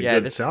 that might be a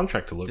good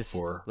soundtrack to look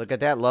for. Look at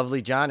that.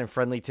 Lovely John and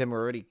Friendly Tim are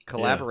already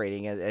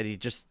collaborating, and he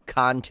just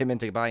conned Tim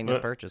into buying this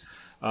purchase.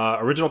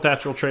 Original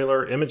theatrical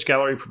trailer, image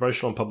gallery,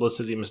 promotional and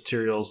publicity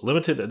materials,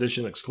 limited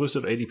edition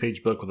exclusive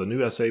 80-page book with a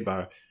new essay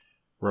by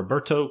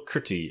Roberto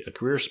Curti, a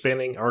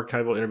career-spanning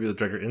archival interview with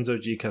director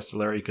Enzo G.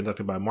 Castellari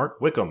conducted by Mark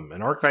Wickham,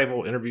 and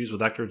archival interviews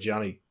with actor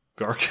Donnie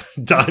Darko.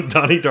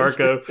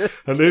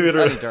 A new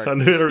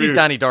interview. He's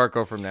Donnie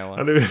Darko from now on.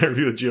 A new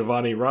interview with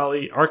Giovanni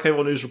Raleigh.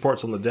 Archival news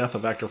reports on the death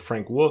of actor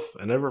Frank Wolf.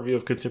 An overview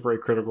of contemporary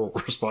critical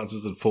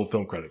responses and full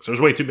film credits.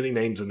 There's way too many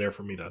names in there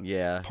for me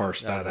to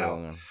parse that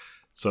out.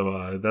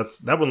 So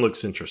that one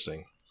looks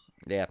interesting.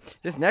 Yeah,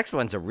 this next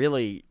one's a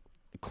really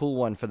cool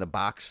one for the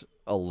box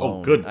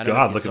alone. Oh, good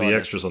God! Look at the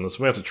extras on this.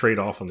 We have to trade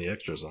off on the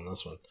extras on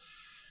this one.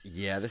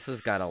 Yeah, this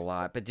has got a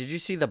lot. But did you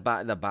see the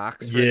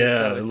box? For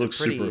yeah, this, it looks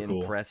super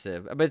cool.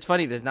 Impressive. But it's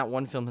funny. There's not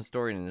one film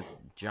historian in this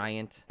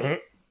giant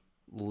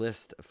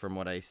list from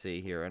what I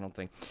see here. I don't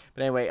think.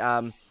 But anyway,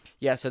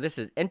 yeah. So this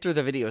is Enter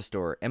the Video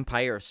Store: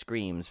 Empire of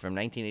Screams from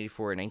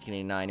 1984 and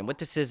 1989. And what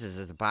this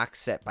is a box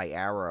set by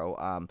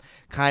Arrow,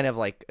 kind of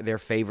like their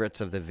favorites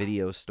of the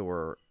video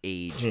store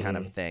age kind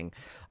of thing.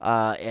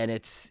 And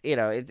it's,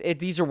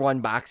 these are one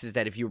boxes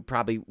that if you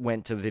probably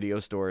went to video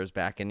stores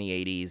back in the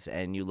 80s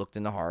and you looked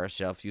in the horror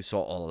shelf, you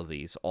saw all of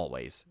these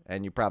always.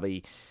 And you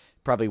probably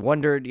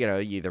wondered,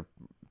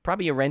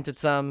 probably you rented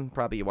some,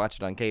 probably you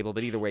watched it on cable,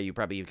 but either way, you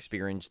probably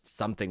experienced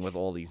something with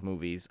all these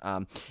movies.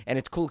 And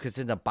it's cool because it's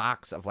in the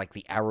box of like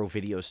the Arrow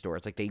video store.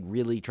 It's like they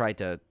really tried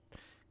to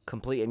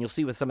complete, and you'll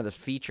see with some of the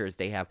features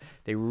they have,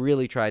 they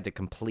really tried to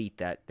complete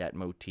that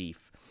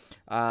motif.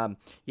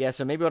 Yeah,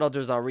 so maybe what I'll do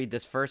is I'll read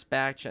this first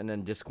batch and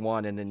then disc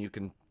 1, and then you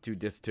can do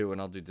disc 2, and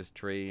I'll do disc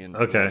 3 and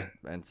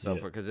so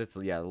forth, because it's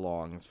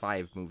long. It's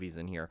 5 movies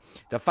in here.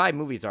 The 5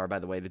 movies are, by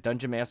the way, The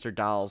Dungeon Master,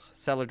 Dolls,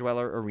 Cellar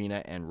Dweller,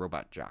 Arena, and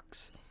Robot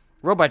Jox.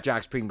 Robot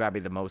Jox being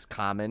probably the most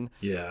common.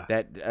 Yeah.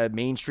 That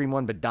mainstream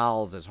one, but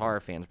Dolls, as horror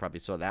fans probably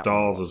saw that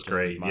Dolls one. Dolls is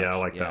great. Yeah, I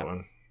like that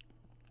one.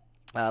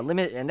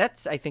 And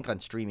that's, I think,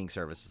 on streaming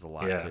services a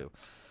lot, too.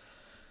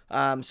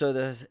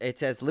 So it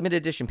says limited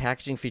edition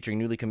packaging featuring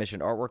newly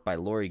commissioned artwork by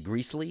Laurie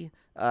Greasley.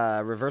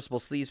 Reversible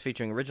sleeves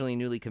featuring originally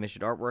newly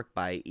commissioned artwork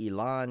by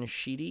Elan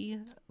Sheedy,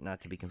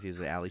 not to be confused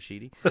with Ali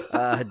Sheedy.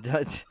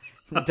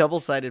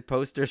 Double-sided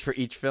posters for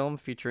each film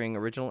featuring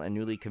original and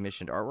newly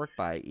commissioned artwork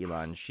by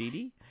Elan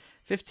Sheedy.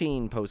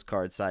 15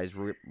 postcard-sized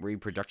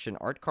reproduction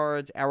art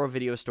cards, Arrow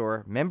Video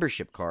Store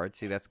membership cards.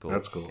 See, that's cool.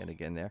 That's cool. Get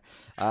again there.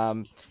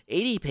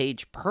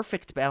 80-page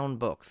perfect bound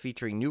book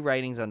featuring new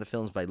writings on the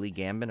films by Lee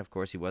Gambin. Of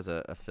course, he was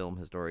a film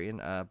historian,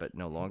 but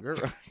no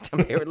longer,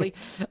 apparently.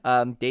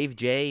 Dave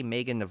J.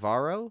 Megan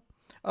Navarro.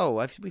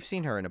 Oh, we've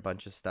seen her in a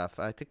bunch of stuff.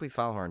 I think we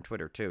follow her on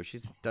Twitter, too. She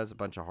does a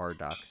bunch of horror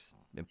docs.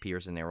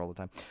 Appears in there all the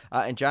time.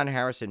 And John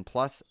Harrison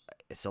plus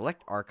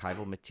select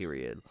archival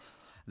material.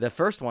 The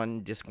first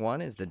one, disc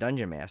 1, is The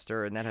Dungeon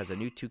Master, and that has a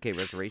new 2K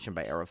restoration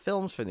by Arrow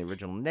Films from the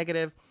original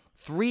negative.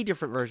 3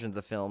 different versions of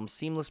the film,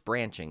 seamless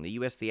branching, the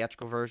U.S.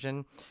 theatrical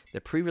version, the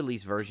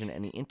pre-release version,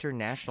 and the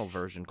international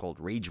version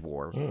called Rage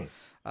War.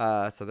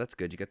 So that's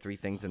good. You get 3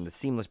 things, and the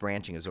seamless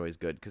branching is always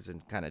good because it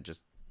kind of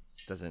just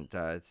doesn't,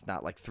 it's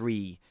not like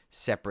 3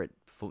 separate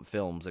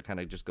films. It kind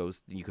of just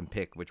goes, you can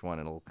pick which one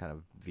and it'll kind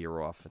of veer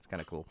off. It's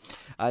kind of cool.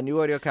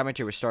 New audio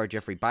commentary with star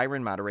Jeffrey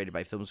Byron, moderated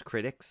by films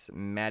critics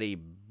Matty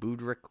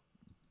Budrewicz,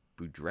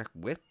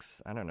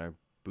 I don't know.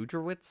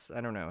 Budrewicz? I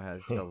don't know how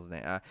to spell his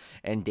name.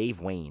 And Dave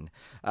Wayne.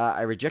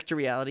 I reject your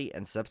reality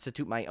and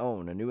substitute my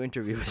own. A new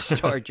interview with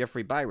star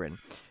Jeffrey Byron.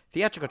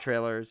 Theatrical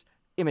trailers.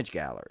 Image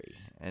Gallery.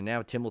 And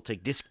now Tim will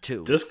take Disc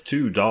 2. Disc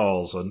 2,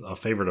 Dolls, a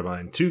favorite of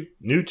mine.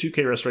 New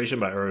 2K restoration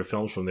by Arrow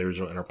Films from the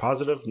original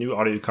Interpositive. New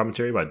audio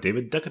commentary by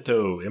David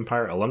Decato,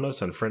 Empire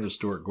alumnus and friend of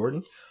Stuart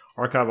Gordon.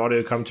 Archive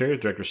audio commentary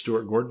with director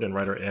Stuart Gordon and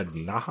writer Ed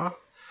Naha.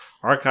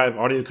 Archive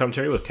audio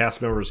commentary with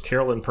cast members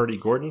Carolyn Purdy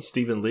Gordon,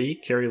 Stephen Lee,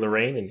 Carrie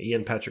Lorraine, and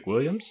Ian Patrick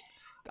Williams.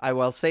 I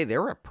will say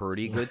they're a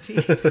pretty good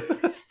team.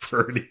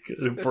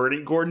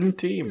 Purdy Gordon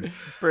team.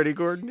 Purdy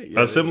Gordon.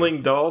 Yeah,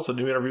 Assembling Dolls, a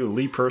new interview with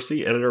Lee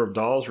Percy, editor of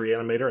Dolls,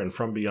 Reanimator, and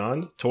From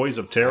Beyond. Toys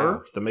of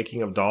Terror, the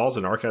making of Dolls,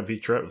 an archive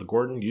featurette with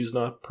Gordon,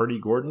 Usna, Purdy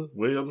Gordon,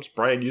 Williams,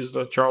 Brian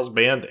Usna, Charles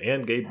Band,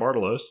 and Gabe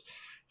Bartalos.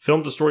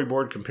 Film to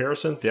storyboard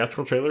comparison,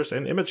 theatrical trailers,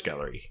 and image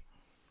gallery.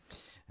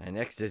 And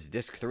next is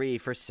Disc 3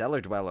 for Cellar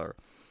Dweller.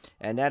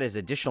 And that is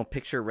additional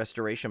picture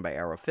restoration by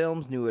Arrow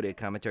Films, new audio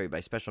commentary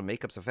by special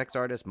makeups effects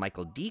artist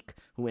Michael Deek,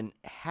 who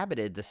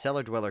inhabited the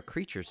Cellar Dweller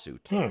creature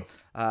suit.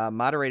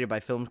 Moderated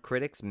by film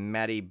critics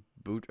Maddie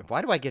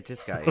Why do I get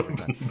this guy?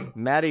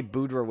 Maddie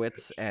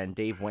Budrowitz and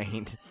Dave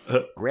Wayne.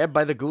 Grabbed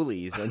by the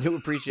Ghoulies, a new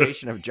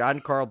appreciation of John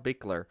Carl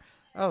Bickler.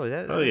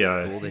 That's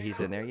yeah, cool that he's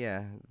in there.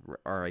 Yeah,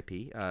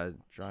 R.I.P.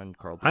 John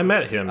Carl Bickler. I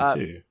met him,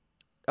 too.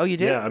 Oh, you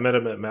did? Yeah, I met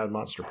him at Mad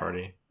Monster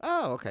Party.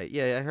 Oh, okay.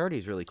 Yeah, I heard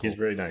he's really cool. He's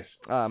very nice.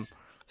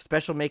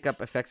 Special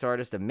makeup effects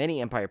artist of many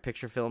Empire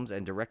Picture films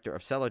and director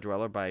of Cellar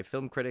Dweller by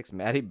film critics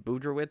Maddie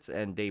Budrowitz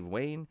and Dave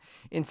Wayne.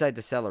 Inside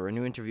the Cellar, a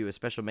new interview with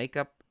special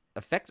makeup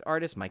effects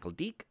artist Michael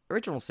Deek.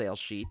 Original sales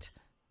sheet.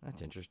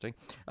 That's interesting.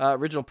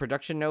 Original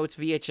production notes,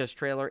 VHS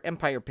trailer,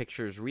 Empire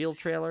Pictures reel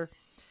trailer.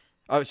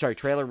 Oh, sorry,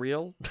 trailer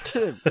reel.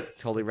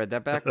 Totally read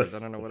that backwards. I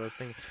don't know what I was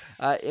thinking.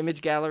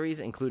 Image galleries,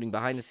 including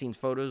behind-the-scenes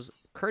photos,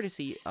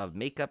 courtesy of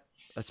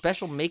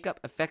special makeup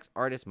effects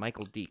artist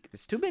Michael Deek.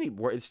 It's too many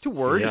words. It's too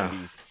wordy. Yeah.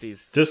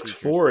 These Disc features.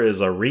 4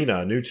 is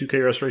Arena, new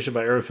 2K restoration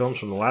by Arrow Films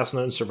from the last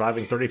known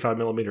surviving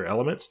 35mm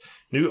elements.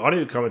 New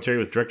audio commentary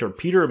with director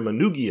Peter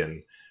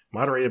Manoogian.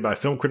 Moderated by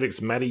film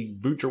critics Maddie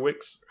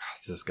Budrowitz,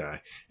 this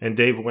guy, and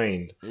Dave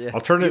Wayne. Yeah,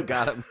 alternative, you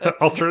got him.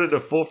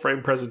 Alternative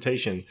full-frame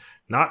presentation,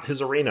 Not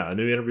His Arena, a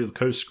new interview with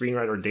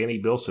co-screenwriter Danny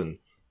Bilson.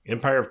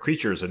 Empire of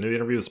Creatures, a new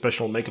interview with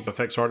special makeup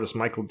effects artist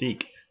Michael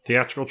Deek.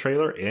 Theatrical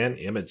trailer and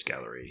image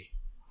gallery.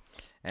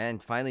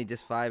 And finally,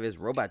 Disc 5 is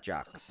Robot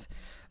Jocks.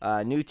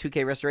 New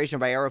 2K restoration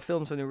by Arrow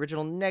Films from the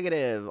original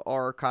negative.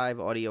 Archive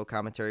audio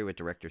commentary with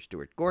director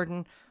Stuart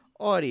Gordon.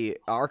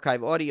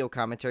 Archive audio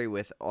commentary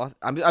with...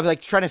 I'm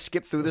like trying to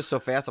skip through this so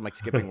fast. I'm like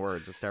skipping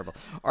words. It's terrible.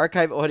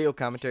 Archive audio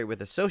commentary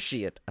with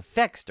associate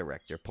effects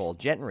director Paul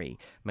Gentry.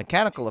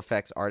 Mechanical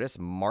effects artist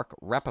Mark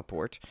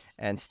Rappaport.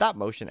 And stop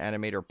motion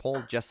animator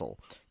Paul Jessel.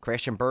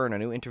 Crash and Burn, a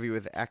new interview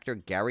with actor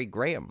Gary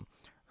Graham.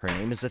 Her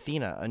Name is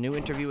Athena, a new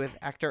interview with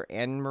actor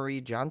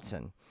Anne-Marie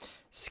Johnson.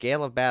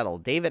 Scale of Battle,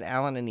 David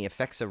Allen and the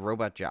Effects of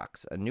Robot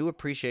Jocks, a new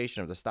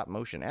appreciation of the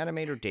stop-motion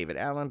animator David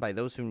Allen by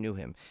those who knew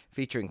him,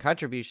 featuring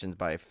contributions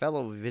by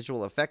fellow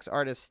visual effects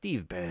artist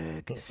Steve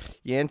Berg,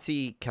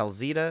 Yancey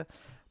Calzita,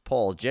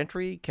 Paul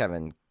Gentry,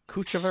 Kevin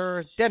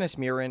Kuchever, Dennis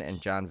Murin,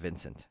 and John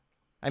Vincent.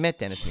 I met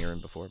Dennis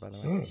Murin before, by the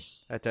way.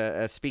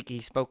 At he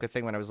spoke a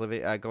thing when I was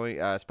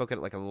spoke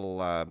at like a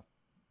little...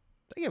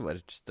 I think it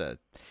was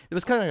it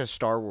was kind of like a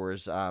Star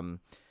Wars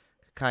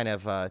kind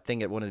of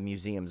thing at one of the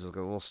museums. It was like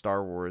a little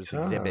Star Wars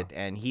exhibit,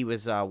 and he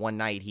was one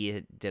night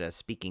he did a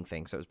speaking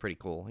thing, so it was pretty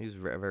cool. He was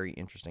very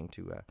interesting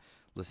to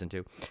listen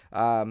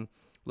to.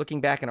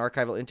 Looking back, an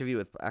archival interview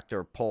with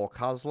actor Paul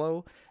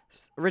Koslow,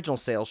 original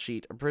sales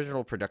sheet,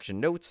 original production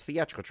notes,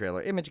 theatrical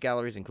trailer, image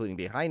galleries, including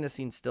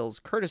behind-the-scenes stills,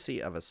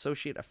 courtesy of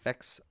associate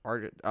effects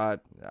artist.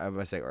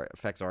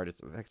 Effects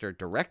artist,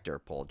 director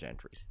Paul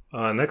Gentry.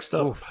 Next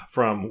up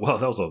from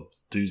that was a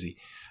doozy.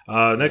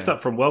 Next up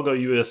from Wellgo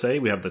USA,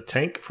 we have The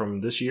Tank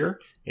from this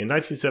year. In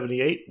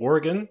 1978,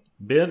 Oregon,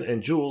 Ben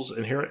and Jules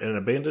inherit an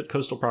abandoned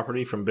coastal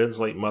property from Ben's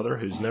late mother,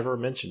 who's never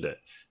mentioned it.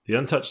 The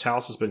untouched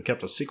house has been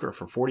kept a secret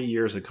for 40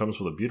 years and comes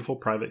with a beautiful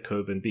private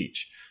cove and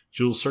beach.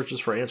 Jules searches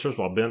for answers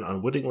while Ben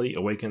unwittingly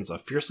awakens a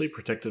fiercely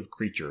protective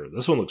creature.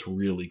 This one looks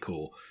really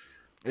cool.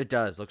 It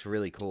does. Looks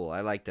really cool.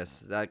 I like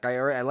this.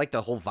 I like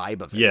the whole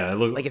vibe of it. Yeah.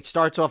 It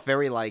starts off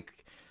very like...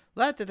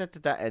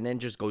 and then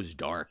just goes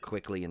dark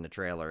quickly in the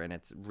trailer, and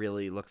it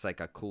really looks like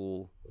a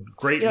cool...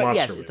 Great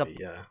monster movie,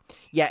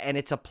 Yeah, and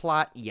it's a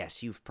plot,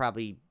 yes, you've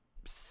probably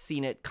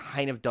seen it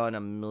kind of done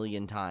a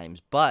million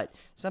times, but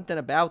something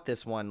about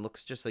this one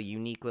looks just a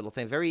unique little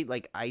thing. Very,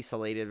 like,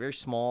 isolated, very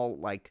small,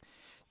 like...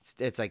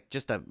 It's like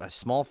just a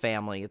small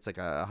family. It's like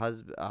a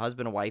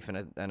husband, a wife,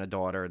 and a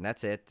daughter, and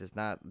that's it. It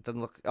doesn't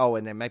look... Oh,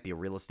 and there might be a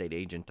real estate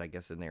agent, I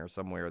guess, in there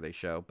somewhere they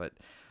show, but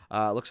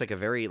it looks like a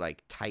very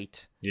like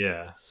tight,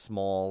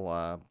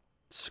 small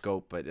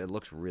scope, but it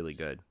looks really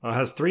good. It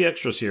has 3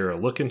 extras here: a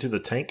look into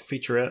the tank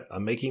featurette, a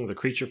making the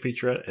creature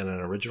featurette, and an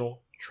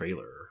original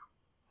trailer.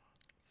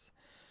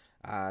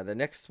 The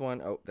next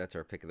one, that's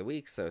our pick of the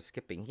week, so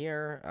skipping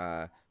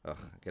here.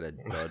 Get a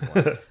dud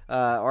one.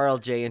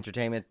 RLJ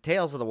Entertainment,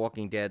 Tales of the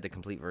Walking Dead, the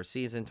complete first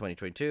season,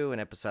 2022, an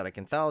episodic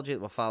anthology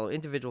that will follow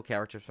individual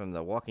characters from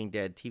the Walking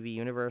Dead TV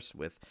universe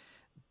with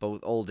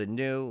both old and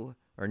new.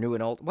 or New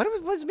and Old. What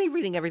was me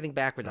reading everything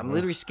backwards? I'm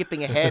literally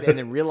skipping ahead and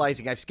then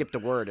realizing I've skipped a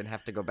word and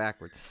have to go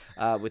backward.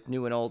 With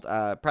New and Old,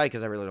 probably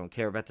because I really don't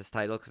care about this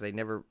title because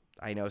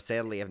I know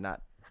sadly have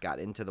not got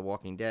into The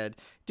Walking Dead.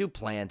 Do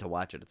plan to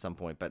watch it at some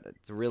point, but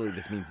it's really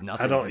this means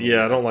nothing.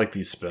 I don't like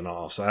these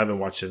spinoffs. I haven't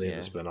watched any of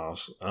the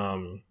spinoffs.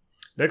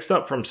 Next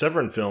up from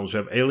Severin Films, we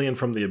have Alien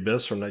from the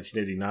Abyss from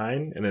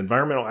 1989. An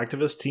environmental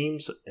activist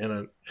teams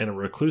and a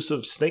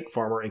reclusive snake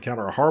farmer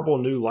encounter a horrible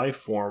new life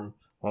form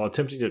while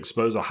attempting to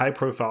expose a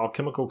high-profile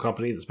chemical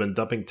company that's been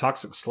dumping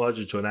toxic sludge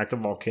into an active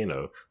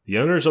volcano. The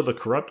owners of the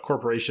corrupt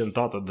corporation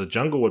thought that the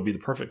jungle would be the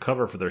perfect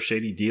cover for their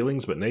shady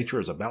dealings, but nature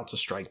is about to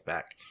strike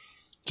back.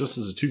 Just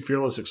as the two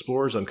fearless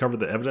explorers uncover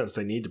the evidence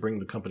they need to bring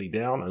the company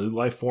down, a new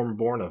life form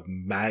born of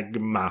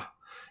magma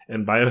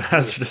and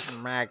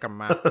biohazardous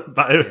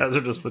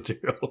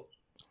material.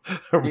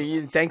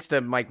 Thanks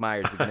to Mike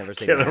Myers, we can never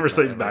say magma. Can't ever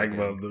say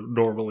magma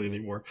normally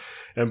anymore.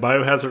 And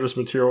biohazardous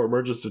material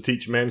emerges to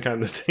teach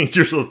mankind the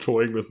dangers of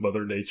toying with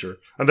Mother Nature.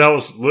 And I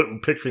was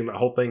picturing that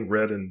whole thing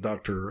read in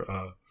Dr.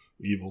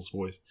 Evil's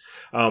voice.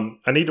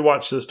 I need to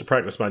watch this to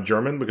practice my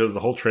German because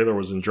the whole trailer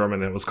was in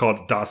German and it was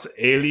called Das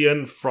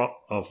Alien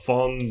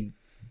von...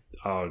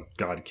 Oh,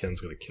 God,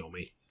 Ken's going to kill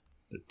me.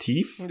 The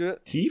Tief?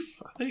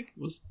 Tief, I think,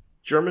 was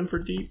German for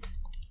deep.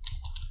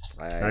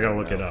 I gotta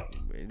look it up.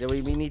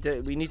 We need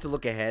to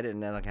look ahead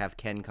and then have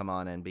Ken come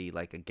on and be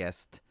like a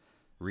guest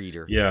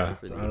reader. Yeah,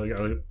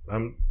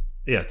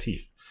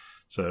 Tief.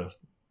 So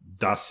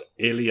Das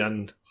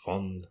Alien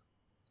von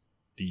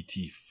die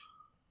Tief.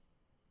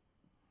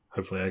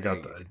 Hopefully, I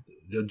got that.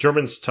 The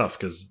German's tough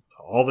because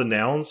all the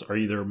nouns are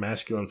either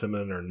masculine,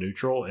 feminine, or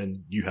neutral,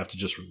 and you have to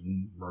just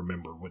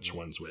remember which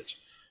one's which.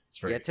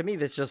 To me,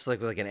 that's just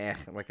like an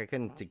like I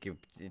couldn't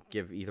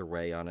give either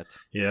way on it.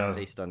 Yeah,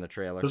 based on the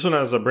trailer. This one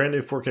has a brand new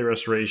 4K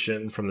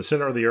restoration from the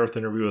Center of the Earth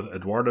interview with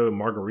Eduardo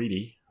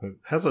Margariti. It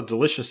has a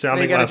delicious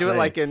sounding last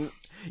name.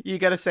 You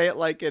got to say it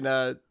like in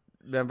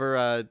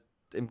remember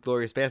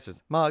Inglourious Basterds.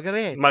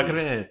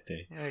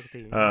 Margariti.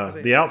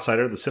 The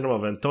Outsider, the cinema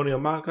of Antonio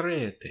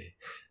Margariti,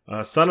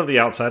 son of the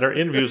Outsider,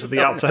 interviews with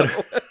the Outsider,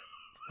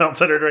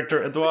 Outsider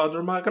director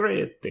Eduardo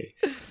Margariti,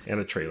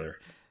 and a trailer.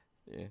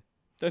 Yeah.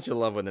 Don't you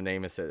love when the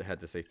name is had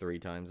to say 3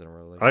 times in a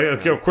row?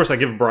 Of course, I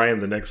give Brian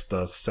the next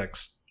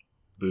sex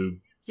boob.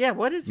 Yeah,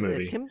 what is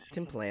movie?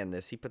 Tim planned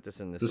this? He put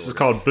this in this. This is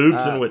called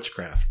Boobs and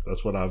Witchcraft.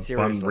 That's what I'm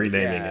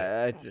renaming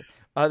it.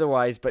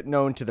 Otherwise, but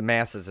known to the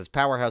masses as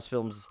Powerhouse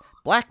Films'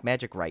 Black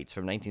Magic Rights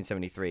from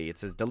 1973. It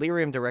says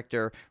Delirium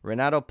director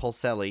Renato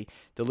Polselli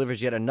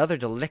delivers yet another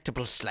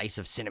delectable slice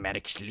of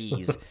cinematic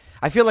sleaze.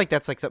 I feel like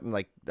that's like something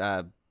like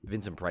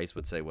Vincent Price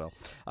would say,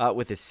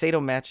 with his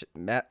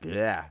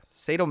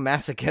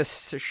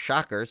sadomasochist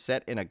shocker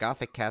set in a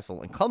gothic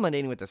castle and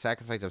culminating with the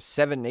sacrifice of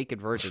 7 naked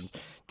virgins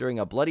during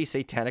a bloody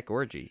satanic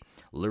orgy.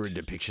 Lurid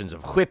depictions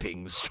of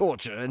whippings,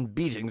 torture, and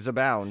beatings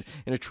abound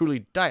in a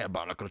truly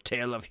diabolical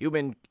tale of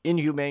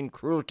inhumane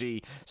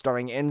cruelty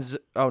starring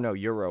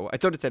Euro. I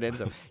thought it said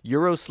Enzo.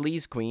 Euro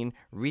sleaze queen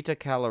Rita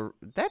Calar.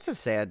 That's a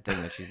sad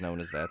thing that she's known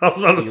as that. I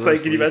was about to say,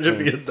 can you imagine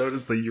being known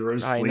as the Euro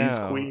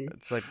sleaze queen?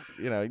 It's like,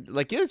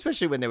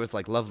 especially when there was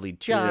like Lovely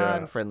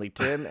John, Friendly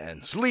Tim,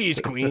 and sleaze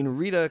queen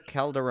Rita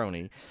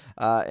Calderoni,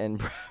 and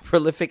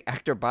prolific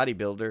actor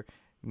bodybuilder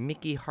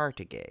Mickey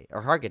Hargitay.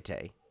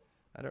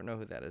 I don't know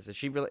who that is. Is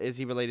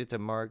he related to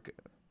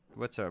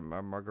what's her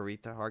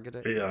Margarita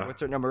Hargitay? Yeah.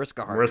 What's her? No,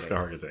 Mariska Hargitay. Mariska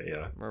Hargitay,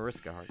 yeah.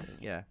 Mariska Hargitay,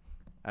 yeah.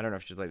 I don't know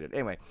if she's related.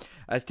 Anyway,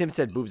 as Tim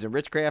said, Boobs and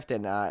Witchcraft,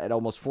 and at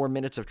almost 4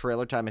 minutes of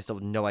trailer time, I still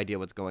have no idea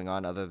what's going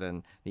on other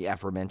than the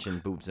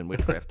aforementioned Boobs and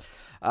Witchcraft.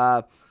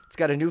 It's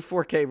got a new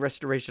 4K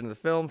restoration of the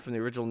film from the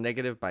original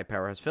negative by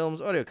Powerhouse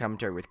Films, audio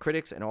commentary with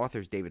critics and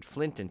authors David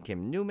Flint and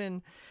Kim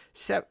Newman.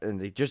 And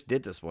they just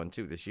did this one,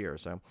 too, this year.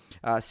 So,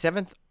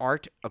 7th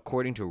art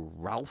according to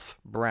Ralph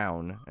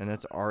Brown, and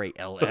that's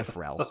R-A-L-F,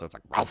 Ralph, so it's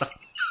like Ralph.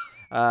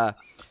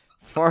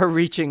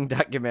 Far-reaching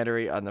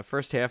documentary on the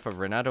first half of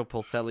Renato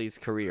Polselli's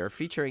career,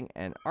 featuring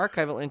an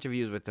archival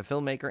interviews with the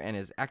filmmaker and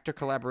his actor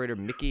collaborator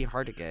Mickey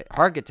Hargitay.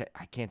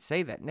 I can't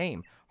say that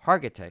name.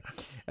 Hargitay,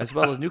 as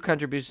well as new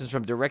contributions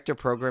from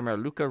director-programmer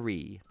Luca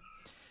Ree.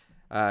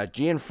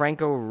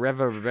 Gianfranco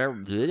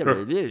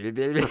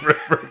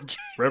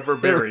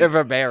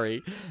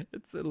Reverberry.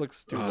 It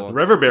looks too long. The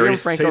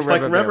Reverberries taste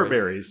like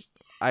Reverberries.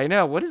 I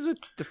know. What is with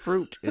the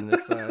fruit in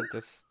this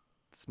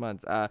this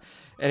month?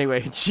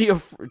 Anyway,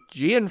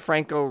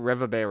 Gianfranco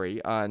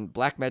Reverberry on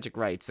Black Magic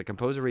Rights. The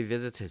composer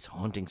revisits his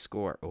haunting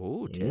score.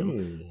 Oh,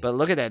 Tim. But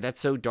look at that. That's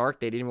so dark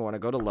they didn't even want to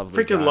go to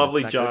Lovely John. Freaking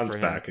Lovely John's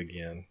back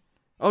again.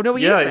 Oh, no,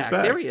 he is back. He's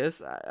back. There he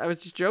is. I was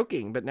just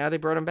joking, but now they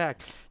brought him back.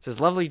 It says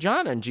Lovely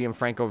John on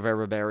Gianfranco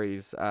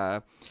Reverberry's.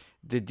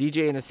 The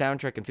DJ and the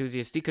soundtrack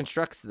enthusiast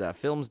deconstructs the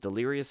film's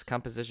delirious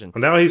composition.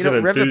 Well, now he's an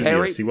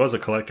enthusiast. He was a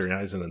collector, now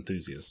he's an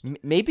enthusiast.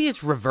 Maybe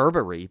it's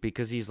Reverbery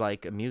because he's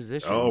like a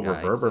musician. Oh,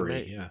 guy.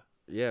 Reverbery, yeah.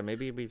 Yeah,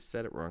 maybe we've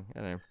said it wrong.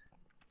 Anyway,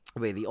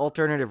 the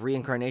alternative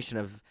reincarnation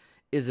of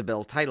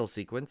Isabel title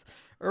sequence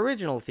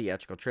original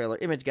theatrical trailer,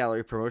 image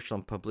gallery, promotional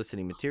and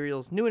publicity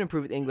materials, new and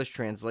improved English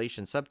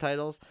translation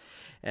subtitles,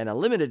 and a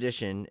limited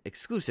edition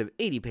exclusive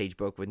 80-page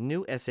book with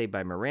new essay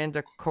by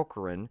Miranda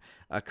Corcoran,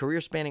 a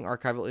career-spanning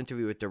archival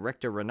interview with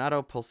director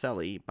Renato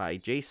Polselli by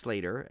Jay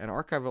Slater, an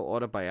archival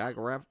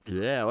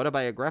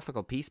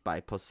autobiographical piece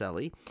by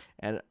Polselli,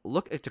 and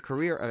look at the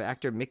career of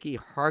actor Mickey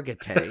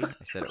Hargitay.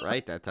 I said it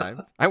right that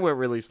time. I went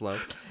really slow.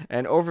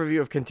 An overview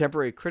of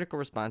contemporary critical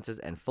responses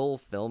and full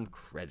film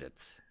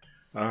credits.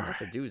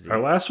 That's a doozy. Our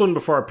last one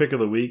before our pick of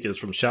the week is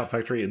from Shout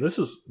Factory, and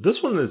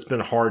this one has been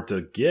hard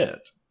to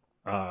get.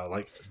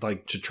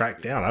 Like to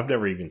track down. I've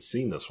never even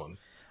seen this one.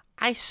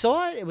 I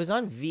saw it. It was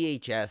on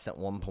VHS at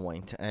one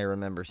point. I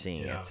remember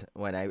seeing it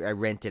when I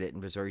rented it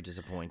and was very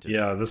disappointed.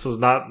 Yeah, this was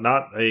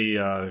not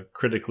a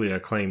critically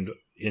acclaimed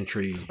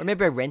entry. Or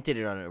maybe I rented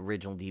it on an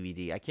original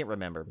DVD. I can't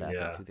remember back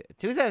in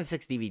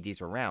 2006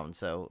 DVDs were around,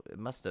 so it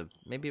must have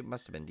been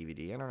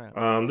DVD. I don't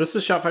know. This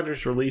is Shout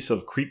Factory's release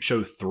of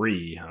Creepshow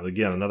 3.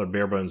 Again, another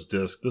bare bones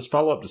disc. This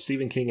follow-up to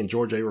Stephen King and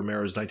George A.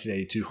 Romero's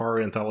 1982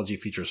 horror anthology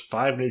features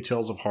 5 new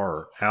tales of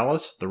horror: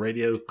 Alice, The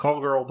Radio,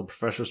 Call Girl, The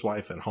Professor's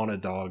Wife, and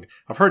Haunted Dog.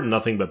 I've heard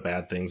nothing but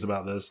bad things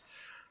about this.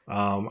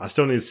 I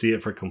still need to see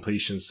it for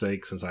completion's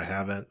sake since I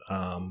haven't.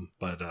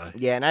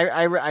 Yeah, and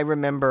I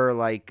remember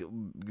like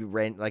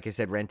I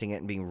said, renting it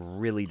and being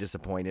really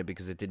disappointed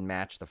because it didn't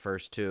match the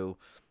first two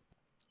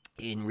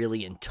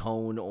in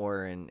tone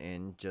or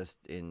in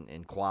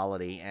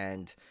quality.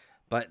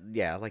 But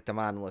yeah, like the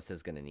monolith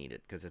is going to need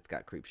it because it's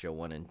got Creepshow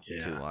 1 and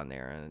 2 on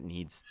there, and it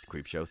needs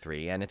Creepshow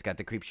 3, and it's got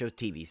the Creepshow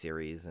TV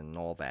series and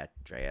all that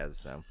jazz.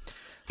 So,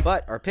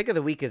 but our pick of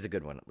the week is a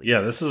good one at least.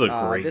 Yeah, this is a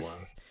great one.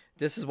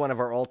 This is one of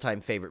our all-time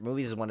favorite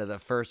movies. It's one of the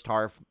first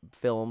horror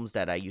films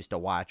that I used to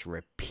watch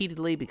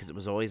repeatedly because it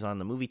was always on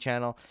the movie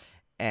channel.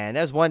 And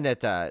that was one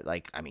that,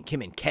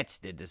 Kim and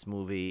Ketz did this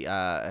movie,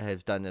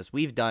 have done this.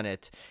 We've done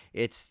it.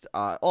 It's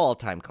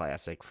all-time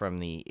classic from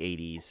the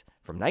 80s,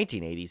 from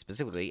 1980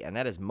 specifically, and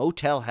that is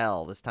Motel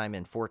Hell, this time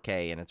in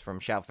 4K, and it's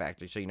from Shout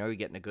Factory, so you know you're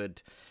getting a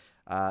good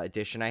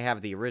edition. I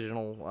have the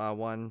original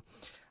one.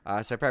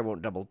 So I probably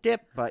won't double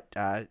dip, but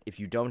if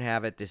you don't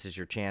have it, this is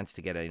your chance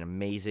to get an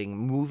amazing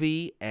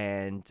movie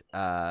and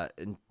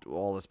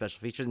all the special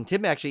features. And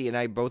Tim actually and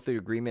I both in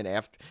agreement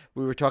after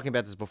we were talking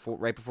about this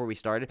right before we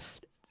started.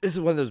 This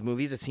is one of those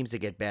movies that seems to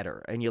get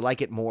better, and you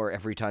like it more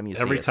every time you see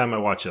it. Every time I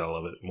watch it, I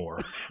love it more.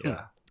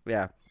 Yeah.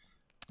 Yeah.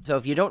 So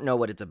if you don't know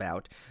what it's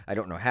about, I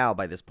don't know how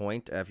by this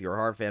point, if you're a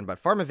horror fan, but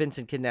Farmer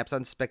Vincent kidnaps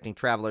unsuspecting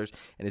travelers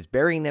and is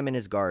burying them in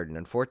his garden.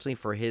 Unfortunately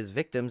for his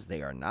victims,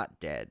 they are not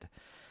dead.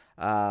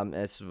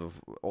 It's an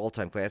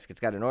all-time classic. It's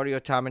got an audio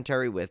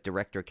commentary with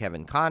director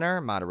Kevin Connor,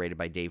 moderated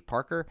by Dave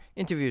Parker,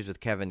 interviews with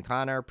Kevin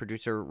Connor,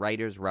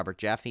 writers Robert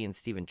Jaffe and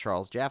Stephen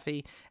Charles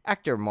Jaffe,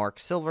 actor Mark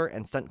Silver,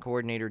 and stunt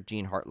coordinator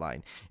Gene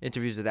Hartline.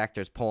 Interviews with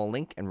actors Paul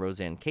Link and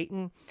Roseanne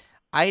Caton.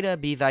 Ida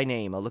Be Thy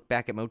Name, a look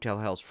back at Motel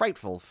Hell's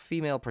frightful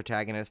female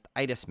protagonist,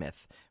 Ida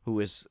Smith, who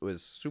was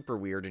super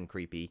weird and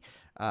creepy,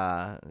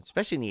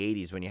 especially in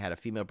the 80s when you had a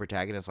female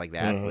protagonist like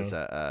that.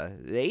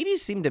 Mm-hmm. The 80s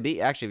seemed to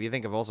be, actually, if you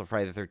think of also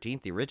Friday the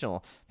 13th, the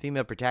original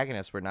female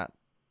protagonists were not,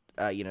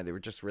 they were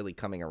just really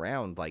coming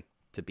around, like,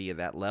 to be at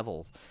that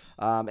level.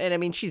 And, I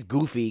mean, she's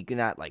goofy,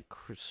 not, like,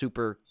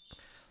 super,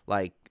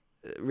 like,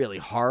 really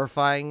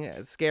horrifying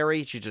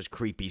scary. She's just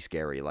creepy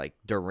scary, like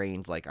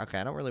deranged, like, okay,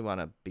 I don't really want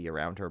to be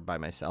around her by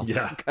myself.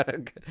 Yeah.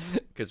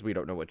 Because we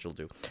don't know what she'll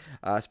do.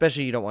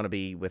 Especially you don't want to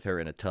be with her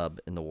in a tub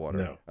in the water.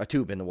 No. A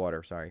tube in the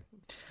water, sorry.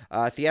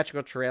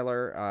 Theatrical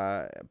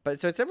trailer.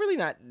 But so it's really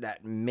not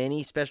that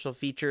many special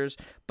features,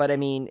 but I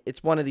mean,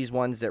 it's one of these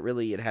ones that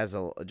really, it has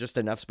just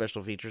enough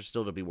special features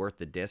still to be worth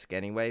the disc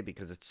anyway,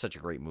 because it's such a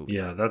great movie.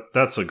 Yeah,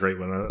 that's a great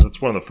one.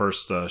 That's one of the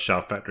first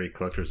Shout Factory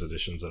collector's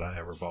editions that I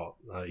ever bought.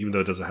 Even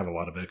though it doesn't have a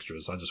lot of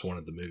extras, I just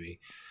wanted the movie.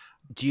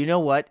 Do you know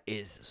what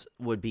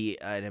would be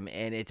and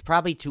it's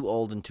probably too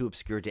old and too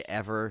obscure to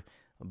ever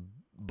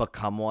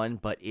become one,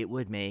 but it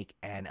would make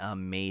an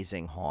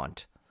amazing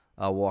haunt,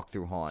 a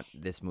walkthrough haunt,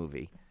 this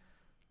movie.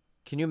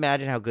 Can you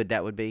imagine how good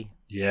that would be?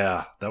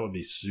 Yeah, that would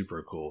be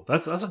super cool.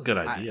 That's a good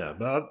idea,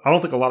 but I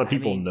don't think a lot of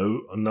people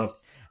know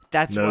enough.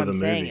 That's what I'm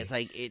saying. Movie. It's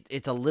like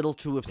it's a little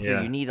too obscure.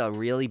 Yeah. You need a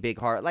really big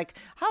horror. Like,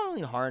 how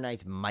only Horror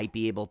Nights might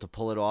be able to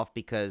pull it off,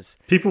 because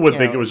people would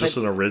think it was just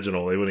an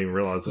original. They wouldn't even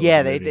realize it.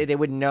 Yeah, they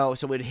wouldn't know.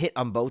 So it would hit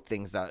on both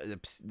things. The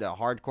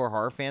hardcore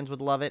horror fans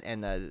would love it,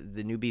 and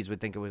the newbies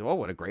would think it was, oh,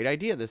 what a great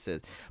idea this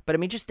is. But I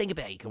mean, just think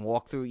about it. You can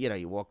walk through.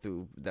 You walk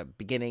through the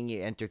beginning.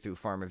 You enter through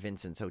Farmer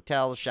Vincent's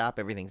hotel shop.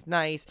 Everything's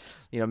nice.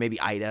 maybe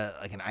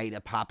an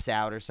Ida pops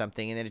out or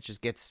something, and then it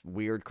just gets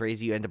weird,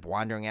 crazy. You end up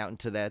wandering out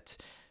into that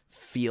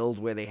field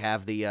where they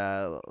have the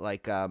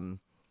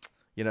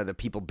the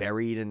people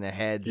buried in the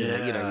heads. Yeah.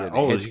 And,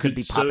 the heads could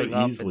be popping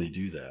up. Easily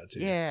do that too.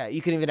 Yeah,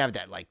 you can even have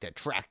that, like, the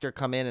tractor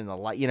come in and the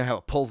light. How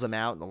it pulls them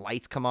out and the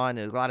lights come on.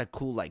 There's a lot of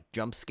cool, like,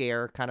 jump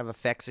scare kind of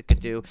effects it could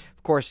do.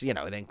 Of course,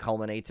 then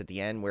culminates at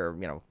the end where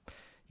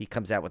he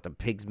comes out with the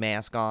pig's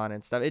mask on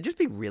and stuff. It'd just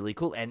be really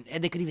cool, and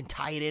they could even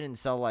tie it in and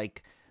sell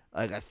like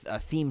a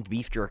themed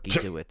beef jerky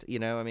to it.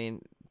 I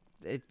mean,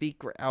 it'd be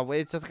great.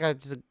 It's just like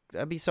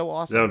that'd be so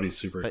awesome. That would be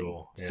super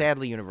cool. Yeah.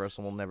 Sadly,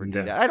 Universal will never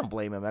do that. I don't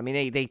blame them. I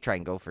mean, they try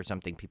and go for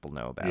something people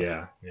know about.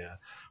 Yeah.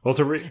 Well,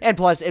 and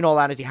plus, in all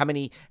honesty, how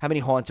many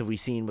haunts have we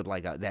seen with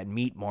like that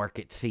meat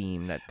market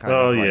theme? That kind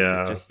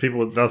of just,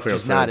 people. That's what I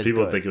said.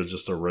 People think it was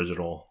just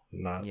original.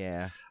 Not.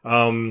 Yeah.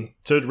 So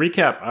to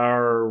recap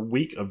our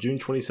week of June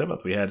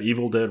 27th, we had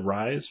Evil Dead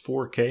Rise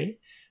 4K.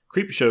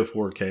 Creepshow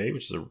 4K,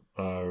 which is a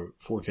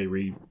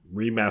 4K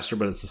remaster,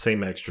 but it's the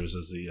same extras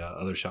as the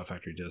other Shout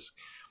Factory disc.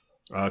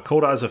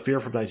 Cold Eyes of Fear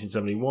from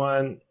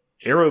 1971.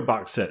 Arrow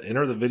box set,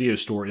 Enter the Video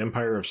Store,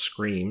 Empire of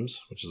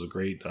Screams, which is a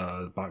great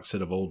box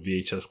set of old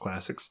VHS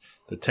classics.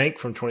 The Tank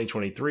from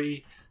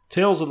 2023.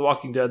 Tales of the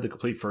Walking Dead, the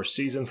complete first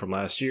season from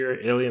last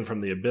year. Alien from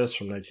the Abyss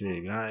from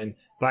 1989.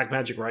 Black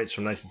Magic Rights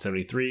from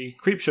 1973.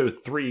 Creepshow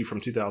 3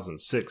 from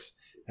 2006.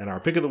 And our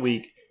pick of the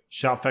week,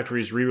 Shout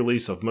Factory's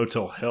re-release of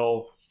Motel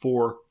Hell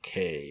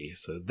 4K.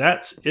 So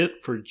that's it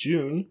for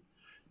June,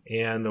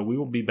 and we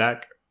will be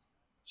back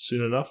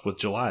soon enough with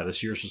July.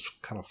 This year's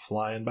just kind of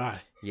flying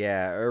by.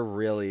 Yeah, it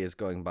really is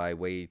going by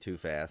way too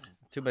fast.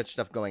 Too much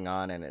stuff going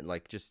on, and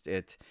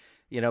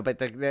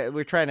but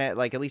we're trying to,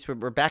 like, at least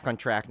we're back on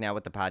track now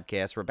with the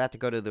podcast. We're about to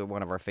go to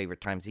one of our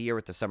favorite times of year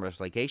with the Summer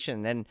Vacation,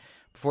 and then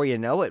before you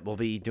know it, we'll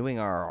be doing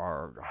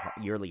our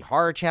yearly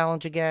horror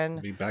challenge again.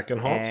 We'll be back in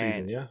haunt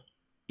season, yeah.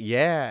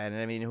 Yeah, and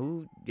I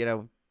mean,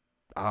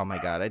 oh my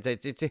God.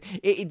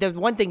 The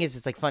one thing is,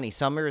 it's like funny.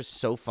 Summer is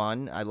so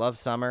fun. I love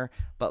summer,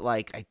 but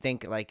like, I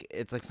think like,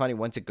 it's like funny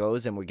once it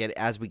goes and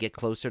as we get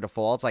closer to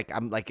fall, it's like,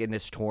 I'm like in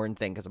this torn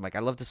thing. Cause I'm like, I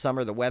love the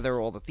summer, the weather,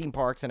 all the theme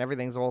parks and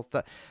everything's all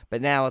stuff.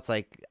 But now it's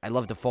like, I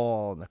love the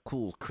fall and the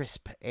cool,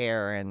 crisp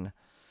air and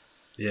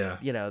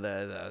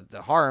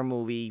the horror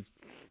movie,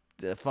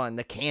 the fun,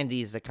 the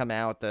candies that come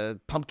out, the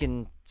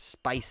pumpkin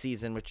spice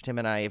season, which Tim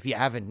and I, if you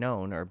haven't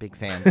known, are big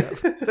fans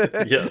of.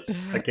 Yes,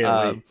 I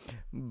can't wait.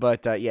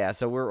 But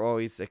so we're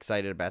always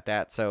excited about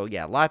that. So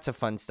yeah, lots of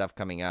fun stuff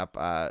coming up.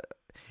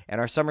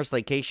 And our summer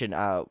vacation,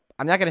 I'm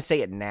not going to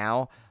say it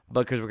now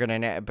because we're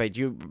going to, but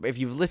if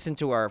you've listened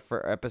to our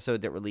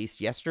episode that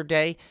released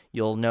yesterday,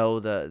 you'll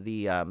know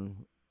the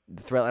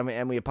thrill.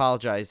 And we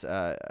apologize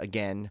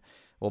again.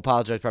 We'll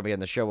apologize probably on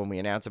the show when we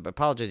announce it, but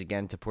apologize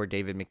again to poor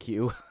David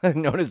McHugh,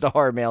 known as the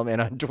Horror Mailman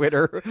on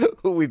Twitter,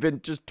 who we've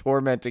been just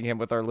tormenting him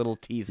with our little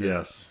teases.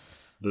 Yes,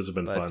 those have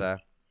been fun.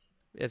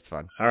 It's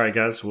fun. All right,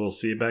 guys, we'll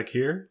see you back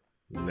here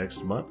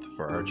next month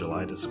for our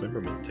July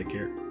Dismemberment. Take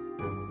care.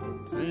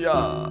 See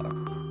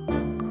ya.